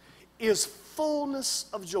is fullness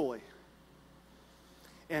of joy,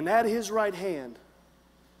 and at his right hand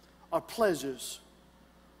are pleasures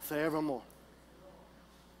forevermore.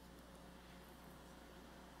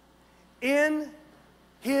 In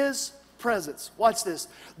his presence. Watch this.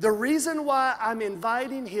 The reason why I'm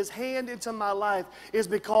inviting his hand into my life is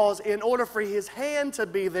because in order for his hand to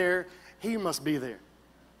be there, he must be there.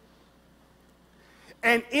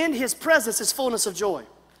 And in his presence is fullness of joy.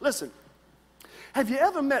 Listen, have you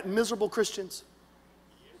ever met miserable Christians?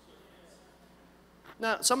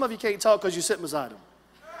 Now, some of you can't talk because you sit beside them.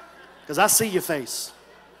 Because I see your face.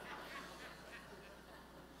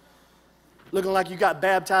 Looking like you got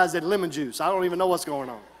baptized in lemon juice. I don't even know what's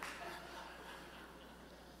going on.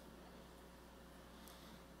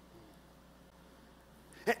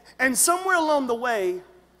 And somewhere along the way,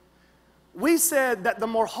 we said that the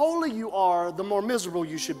more holy you are, the more miserable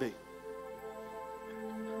you should be.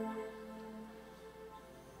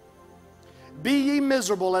 Be ye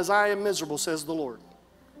miserable as I am miserable, says the Lord.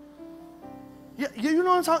 You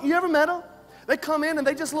know what I'm talking? You ever met them? They come in and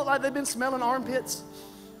they just look like they've been smelling armpits.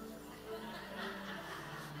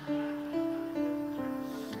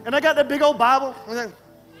 And I got that big old Bible. And then,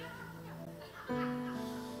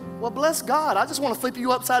 well, bless God. I just want to flip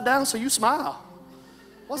you upside down so you smile.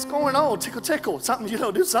 What's going on? Tickle, tickle. Something,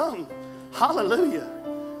 do something. Hallelujah.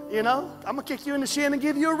 I'm going to kick you in the shin and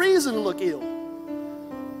give you a reason to look ill.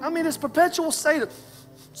 I mean, it's perpetual state of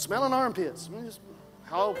smelling armpits.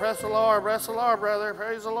 Oh, bless the Lord, brother.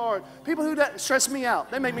 Praise the Lord. People who stress me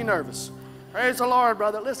out. They make me nervous. Praise the Lord,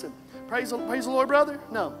 brother. Listen, praise the Lord, brother.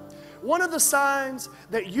 No. One of the signs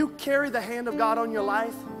that you carry the hand of God on your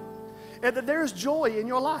life is that there's joy in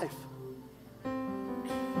your life.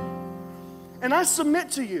 And I submit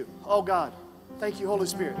to you, oh God, thank you, Holy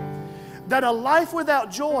Spirit, that a life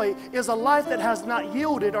without joy is a life that has not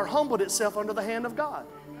yielded or humbled itself under the hand of God.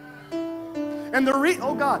 And the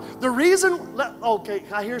reason, okay,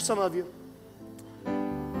 I hear some of you.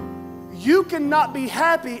 You cannot be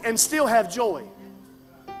happy and still have joy.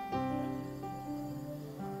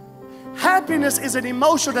 Happiness is an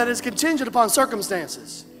emotion that is contingent upon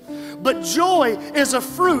circumstances. But joy is a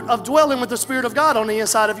fruit of dwelling with the Spirit of God on the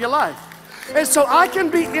inside of your life. And so I can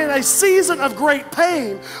be in a season of great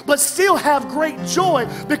pain, but still have great joy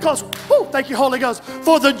because, thank you, Holy Ghost,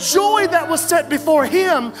 for the joy that was set before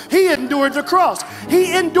him, he endured the cross.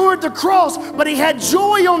 He endured the cross, but he had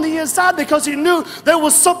joy on the inside because he knew there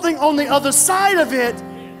was something on the other side of it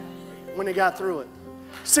when he got through it.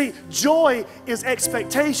 See, joy is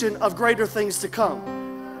expectation of greater things to come.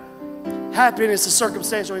 Happiness is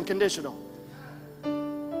circumstantial and conditional.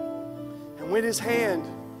 And when his hand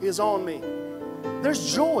is on me,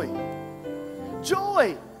 there's joy.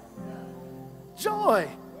 Joy. Joy.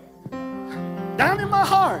 Down in my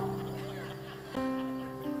heart.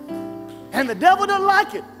 And the devil doesn't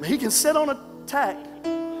like it. He can sit on a tack.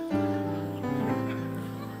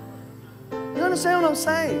 You understand what I'm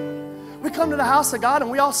saying? We come to the house of God and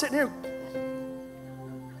we all sitting here.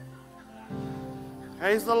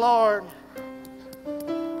 Praise the Lord.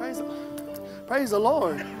 Praise the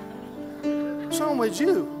Lord. What's wrong with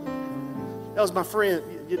you? That was my friend.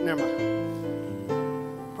 Never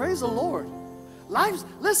mind. Praise the Lord.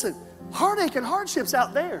 Listen, heartache and hardships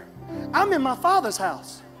out there. I'm in my Father's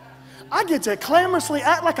house. I get to clamorously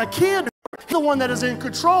act like a kid. He's the one that is in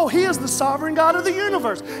control. He is the sovereign God of the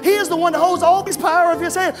universe. He is the one that holds all these power of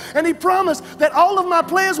his hand. And he promised that all of my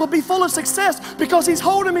plans will be full of success because he's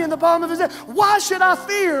holding me in the palm of his hand. Why should I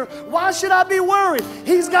fear? Why should I be worried?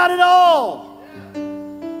 He's got it all.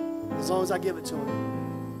 As long as I give it to him.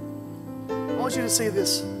 I want you to see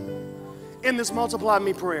this in this multiply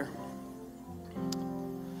me prayer.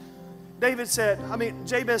 Jabez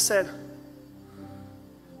said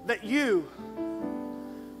that you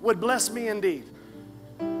would bless me indeed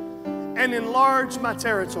and enlarge my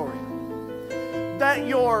territory. That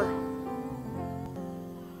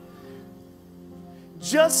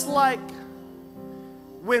just like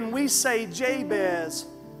when we say Jabez,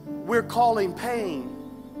 we're calling pain.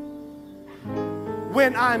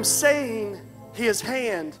 When I'm saying his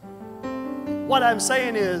hand, what I'm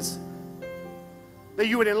saying is that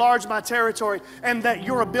you would enlarge my territory and that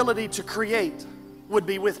your ability to create would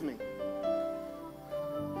be with me.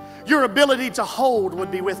 Your ability to hold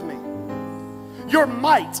would be with me. Your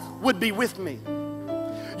might would be with me.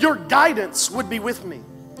 Your guidance would be with me.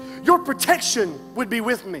 Your protection would be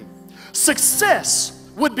with me. Success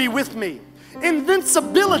would be with me.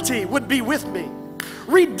 Invincibility would be with me.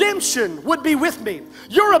 Redemption would be with me.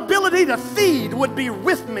 Your ability to feed would be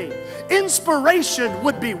with me. Inspiration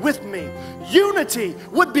would be with me. Unity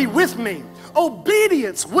would be with me.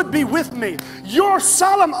 Obedience would be with me. Your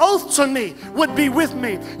solemn oath to me would be with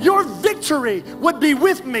me. Your victory would be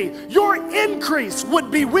with me. Your increase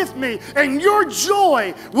would be with me. And your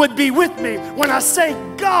joy would be with me. When I say,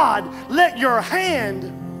 God, let your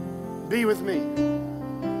hand be with me.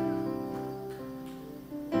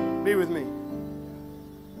 Be with me.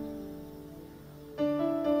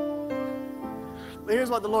 Here's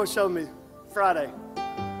what the Lord showed me Friday.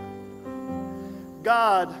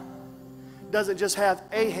 God doesn't just have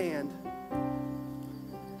a hand.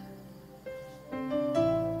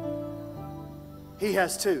 He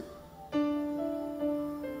has two.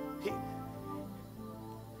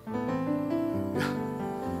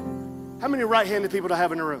 How many right-handed people do I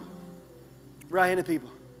have in the room? Right-handed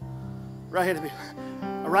people. Right-handed people.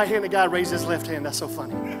 A right-handed guy raised his left hand. That's so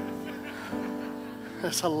funny.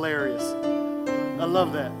 That's hilarious. I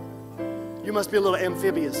love that. You must be a little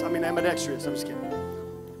amphibious. Ambidextrous. I'm just kidding.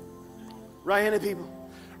 Right-handed people.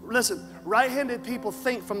 Listen, right-handed people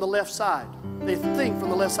think from the left side. They think from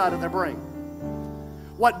the left side of their brain.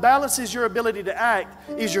 What balances your ability to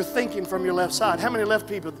act is your thinking from your left side. How many left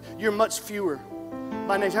people? You're much fewer.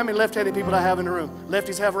 By nature, how many left-handed people do I have in the room?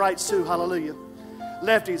 Lefties have rights too. Hallelujah.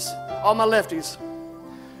 Lefties, all my lefties.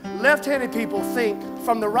 Left-handed people think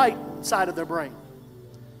from the right side of their brain.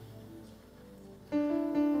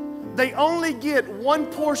 They only get one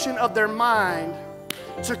portion of their mind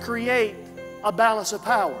to create a balance of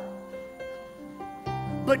power.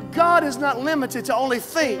 But God is not limited to only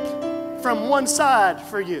think from one side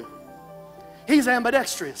for you. He's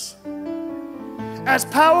ambidextrous. As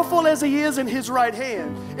powerful as He is in His right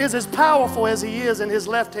hand is as powerful as He is in His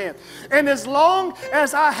left hand. And as long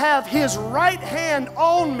as I have His right hand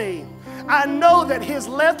on me, I know that His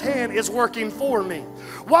left hand is working for me.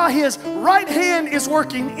 While His right hand is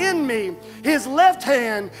working in me, His left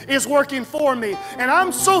hand is working for me. And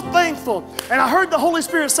I'm so thankful. And I heard the Holy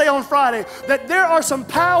Spirit say on Friday that there are some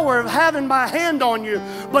power of having my hand on you,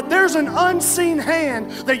 but there's an unseen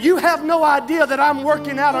hand that you have no idea that I'm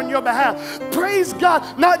working out on your behalf. Praise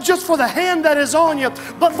God, not just for the hand that is on you,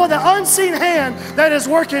 but for the unseen hand that is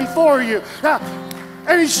working for you. Now,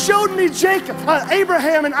 and He showed me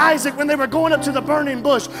Abraham and Isaac when they were going up to the burning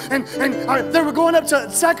bush. And they were going up to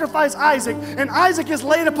sacrifice Isaac. And Isaac is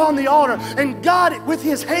laid upon the altar. And God, with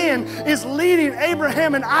His hand, is leading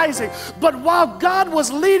Abraham and Isaac. But while God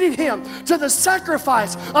was leading him to the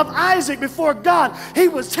sacrifice of Isaac before God, He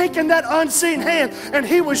was taking that unseen hand and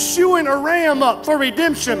He was shoeing a ram up for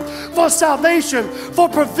redemption, for salvation, for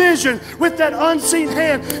provision with that unseen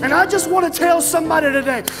hand. And I just want to tell somebody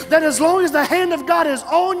today that as long as the hand of God is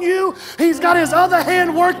on you, He's got His other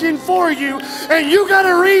hand working for you, and you got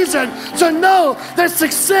a reason to know that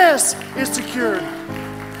success is secured.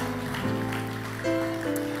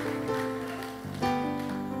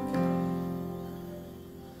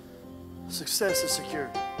 Success is secured.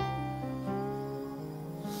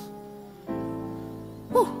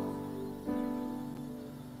 Whew.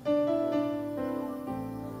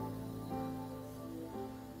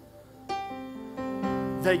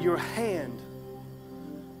 That your hand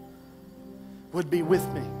would be with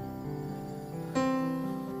me.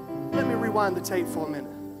 Let me rewind the tape for a minute.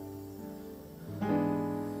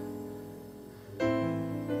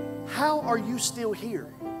 How are you still here?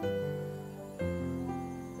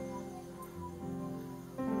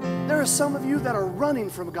 There are some of you that are running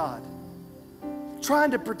from God,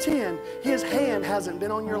 trying to pretend His hand hasn't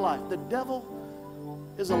been on your life. The devil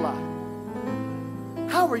is a lie.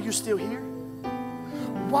 How are you still here?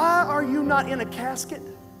 Why are you not in a casket?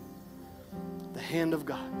 The hand of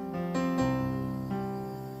God.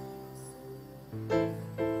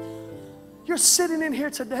 You're sitting in here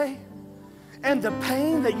today, and the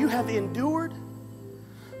pain that you have endured,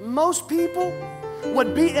 most people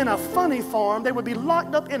would be in a funny farm. They would be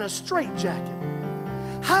locked up in a straitjacket.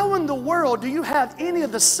 How in the world do you have any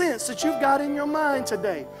of the sense that you've got in your mind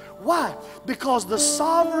today? Why? Because the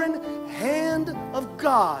sovereign hand of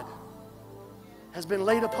God has been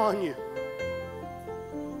laid upon you.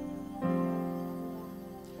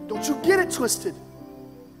 Don't you get it twisted.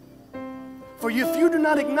 For if you do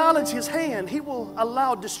not acknowledge His hand, He will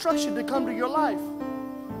allow destruction to come to your life.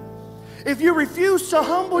 If you refuse to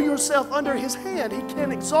humble yourself under His hand, He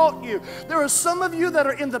can exalt you. There are some of you that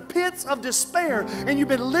are in the pits of despair, and you've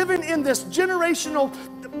been living in this generational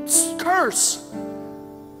curse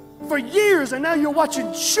for years, and now you're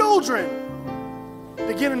watching children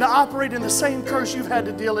beginning to operate in the same curse you've had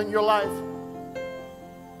to deal in your life.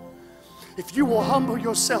 If you will humble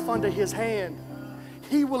yourself under His hand,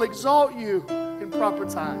 He will exalt you in proper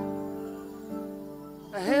time.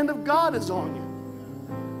 The hand of God is on you.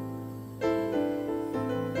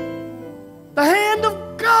 The hand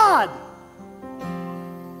of God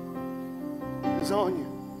is on you.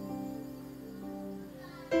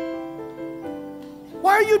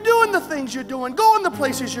 Why are you doing the things you're doing? Going the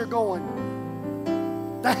places you're going.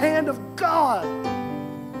 The hand of God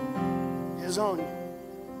is on you.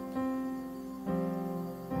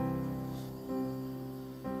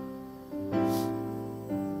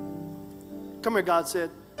 Come here, God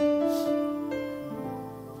said.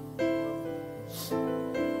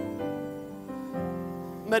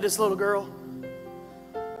 Met this little girl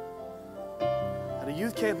at a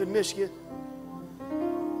youth camp in Michigan.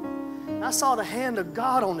 And I saw the hand of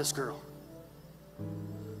God on this girl.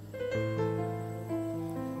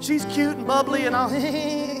 She's cute and bubbly and all,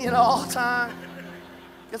 all the time.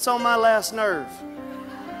 Gets on my last nerve.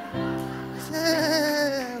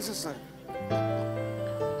 It's just like,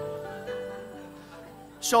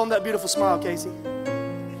 show him that beautiful smile, Casey.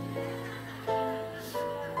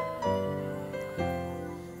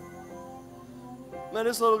 Met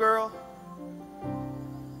this little girl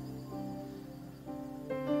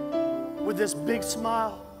with this big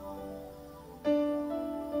smile.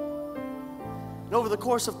 And over the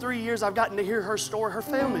course of 3 years, I've gotten to hear her story, her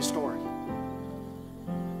family story,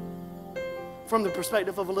 from the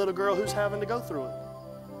perspective of a little girl who's having to go through it,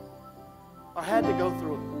 or had to go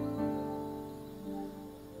through it.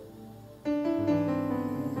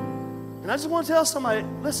 And I just want to tell somebody,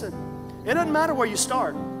 listen, it doesn't matter where you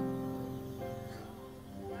start.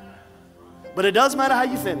 But it does matter how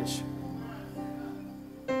you finish.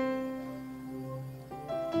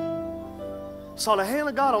 Saw the hand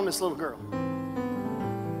of God on this little girl.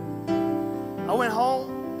 I went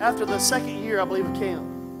home after the second year, I believe, of camp.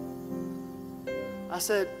 I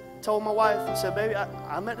said, told my wife, I said, baby,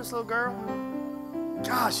 I met this little girl.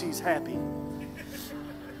 Gosh, she's happy.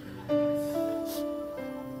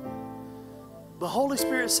 The Holy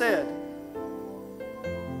Spirit said,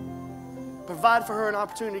 provide for her an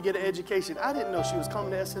opportunity to get an education. I didn't know she was coming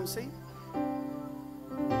to SMC.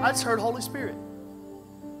 I just heard Holy Spirit.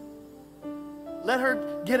 Let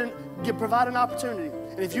her provide an opportunity.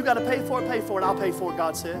 And if you got to pay for it, I'll pay for it,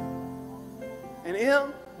 God said. And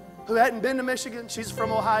M, who hadn't been to Michigan, she's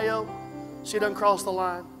from Ohio. She doesn't cross the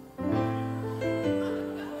line.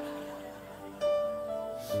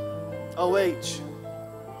 OH.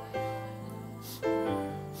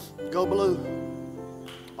 Go blue.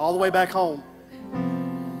 All the way back home.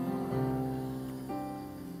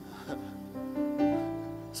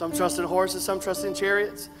 Some trust in horses, some trust in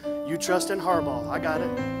chariots. You trust in Harbaugh. I got it.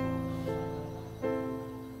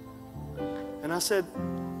 And I said,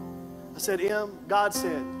 M, God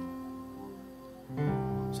said.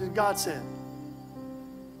 She said, God said.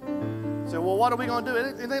 I said, well, what are we going to do?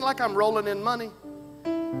 It ain't like I'm rolling in money.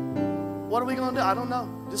 What are we going to do? I don't know.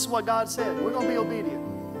 This is what God said. We're going to be obedient.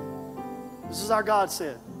 This is our God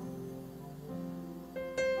said.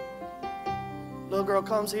 Little girl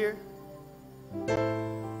comes here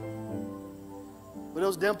with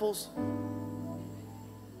those dimples,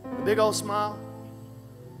 a big old smile.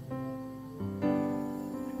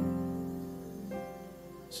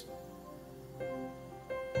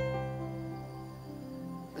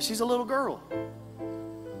 She's a little girl.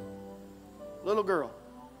 Little girl.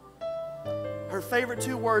 Her favorite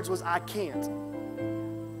 2 words was, I can't.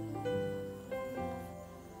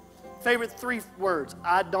 Favorite 3 words,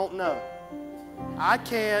 I don't know. I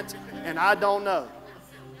can't and I don't know.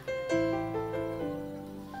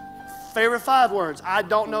 Favorite 5 words, I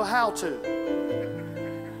don't know how to.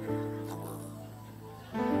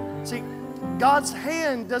 See, God's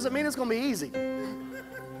hand doesn't mean it's going to be easy.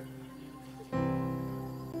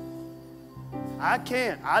 I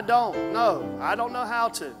can't, I don't know. I don't know how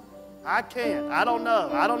to. I can't, I don't know.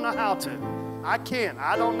 I don't know how to. I can't,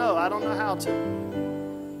 I don't know. I don't know how to.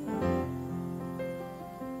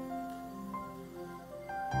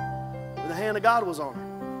 But the hand of God was on her.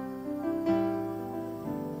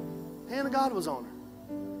 The hand of God was on her.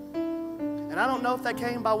 And I don't know if that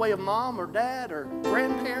came by way of mom or dad or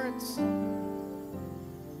grandparents.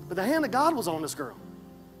 But the hand of God was on this girl.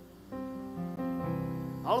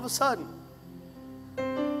 All of a sudden,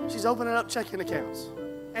 she's opening up checking accounts.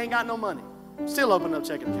 Ain't got no money. Still opening up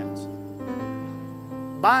checking accounts.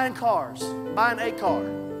 Buying cars. Buying a car.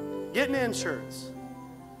 Getting insurance.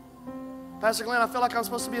 Pastor Glenn, I feel like I'm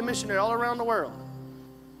supposed to be a missionary all around the world.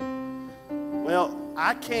 Well,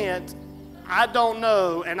 I can't, I don't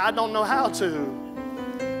know, and I don't know how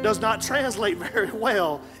to does not translate very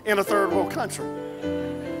well in a third world country.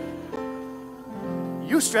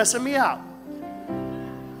 You stressing me out.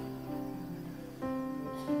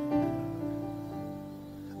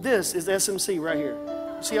 This is SMC right here.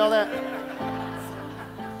 See all that?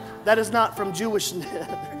 That is not from Jewish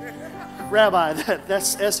rabbi.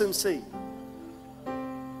 That's SMC.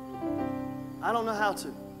 I don't know how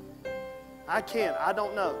to. I can't. I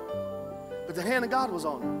don't know. But the hand of God was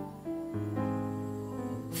on her.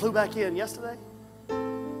 Flew back in yesterday.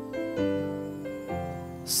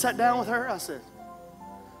 Sat down with her. I said,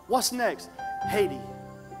 what's next? Haiti.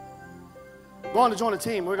 Going to join a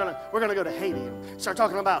team. We're gonna go to Haiti and start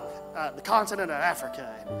talking about the continent of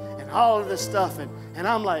Africa and all of this stuff. And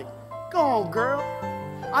I'm like, go on, girl.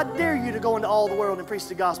 I dare you to go into all the world and preach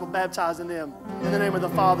the gospel, baptizing them in the name of the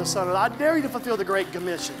Father, Son, and I dare you to fulfill the Great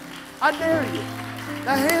Commission. I dare you.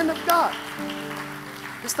 The hand of God.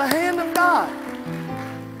 It's the hand of God.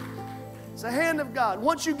 It's the hand of God.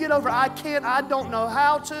 Once you get over, I can't, I don't know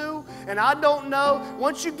how to, and I don't know.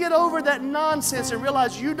 Once you get over that nonsense and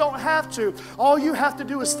realize you don't have to, all you have to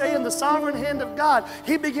do is stay in the sovereign hand of God.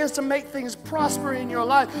 He begins to make things prosper in your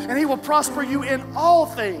life, and He will prosper you in all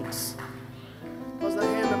things. Because the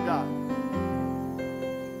hand of God.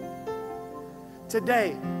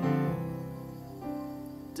 Today,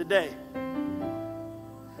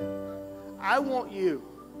 I want you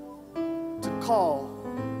to call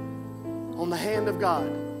on the hand of God.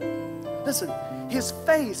 Listen, His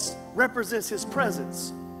face represents His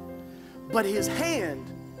presence, but His hand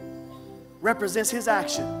represents His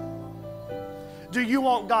action. Do you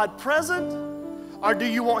want God present, or do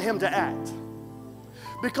you want Him to act?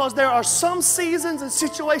 Because there are some seasons and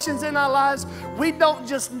situations in our lives, we don't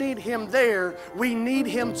just need Him there, we need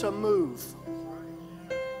Him to move.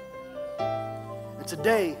 And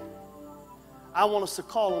today, I want us to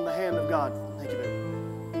call on the hand of God. Thank you,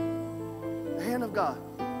 baby. The hand of God.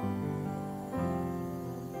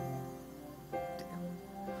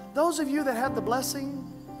 Those of you that have the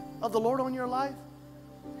blessing of the Lord on your life,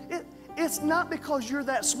 it's not because you're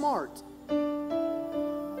that smart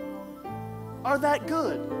or that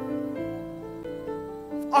good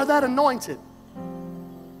or that anointed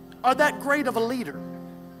or that great of a leader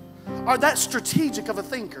or that strategic of a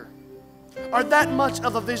thinker or that much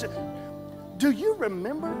of a vision. Do you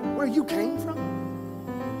remember where you came from?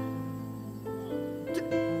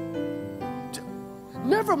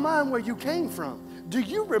 Never mind where you came from. Do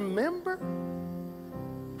you remember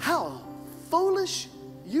how foolish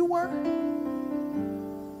you were?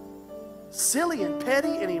 Silly and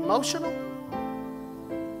petty and emotional?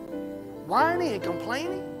 Whiny and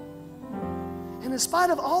complaining? And in spite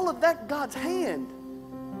of all of that, God's hand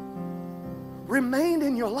remained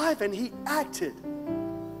in your life and He acted.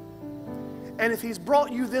 And if He's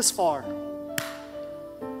brought you this far,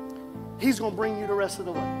 He's going to bring you the rest of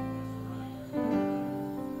the way.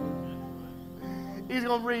 He's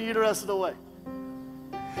going to bring you the rest of the way.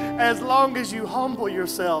 As long as you humble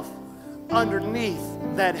yourself underneath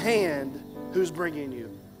that hand who's bringing you.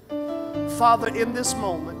 Father, in this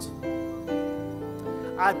moment,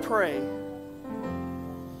 I pray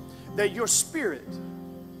that your Spirit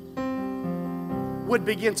would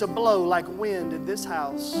begin to blow like wind in this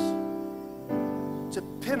house to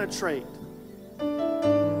penetrate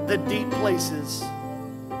the deep places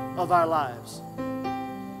of our lives.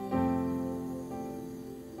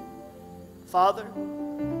 Father,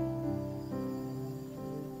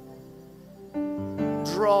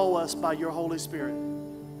 draw us by your Holy Spirit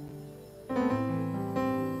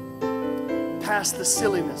past the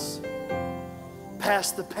silliness,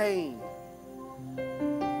 past the pain,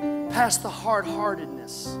 past the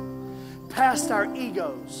hard-heartedness, past our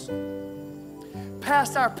egos,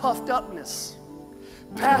 past our puffed upness,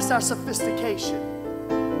 past our sophistication,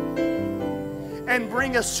 and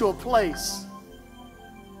bring us to a place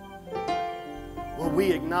where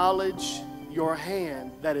we acknowledge your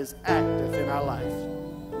hand that is active in our life.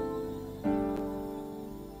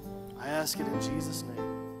 I ask it in Jesus' name.